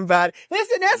bragging about it.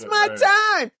 Listen, that's my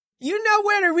time. You know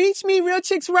where to reach me, Real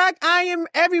Chicks Rock. I am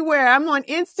everywhere. I'm on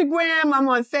Instagram. I'm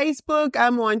on Facebook.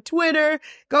 I'm on Twitter.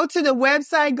 Go to the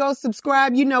website. Go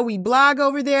subscribe. We blog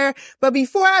over there. But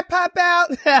before I pop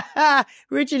out,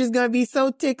 Richard is going to be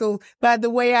so tickled by the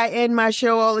way I end my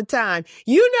show all the time.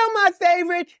 My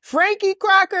favorite, Frankie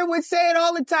Crocker would say it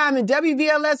all the time in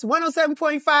WVLS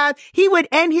 107.5. He would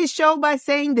end his show by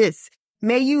saying this.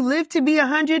 May you live to be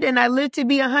 100 and I live to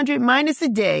be 100 minus a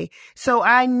day. So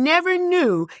I never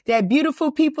knew that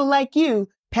beautiful people like you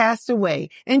passed away.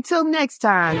 Until next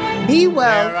time, be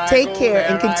well, take care,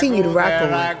 and continue to rock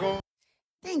on.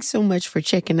 Thanks so much for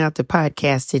checking out the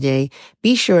podcast today.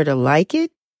 Be sure to like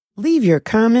it, leave your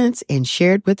comments, and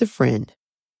share it with a friend.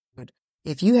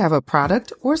 If you have a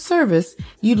product or service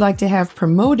you'd like to have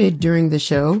promoted during the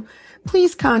show,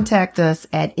 please contact us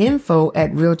at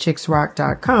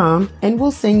info@realchicksrock.com and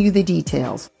we'll send you the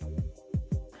details.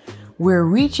 We're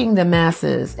reaching the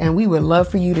masses and we would love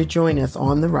for you to join us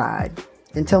on the ride.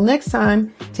 Until next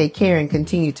time, take care and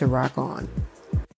continue to rock on.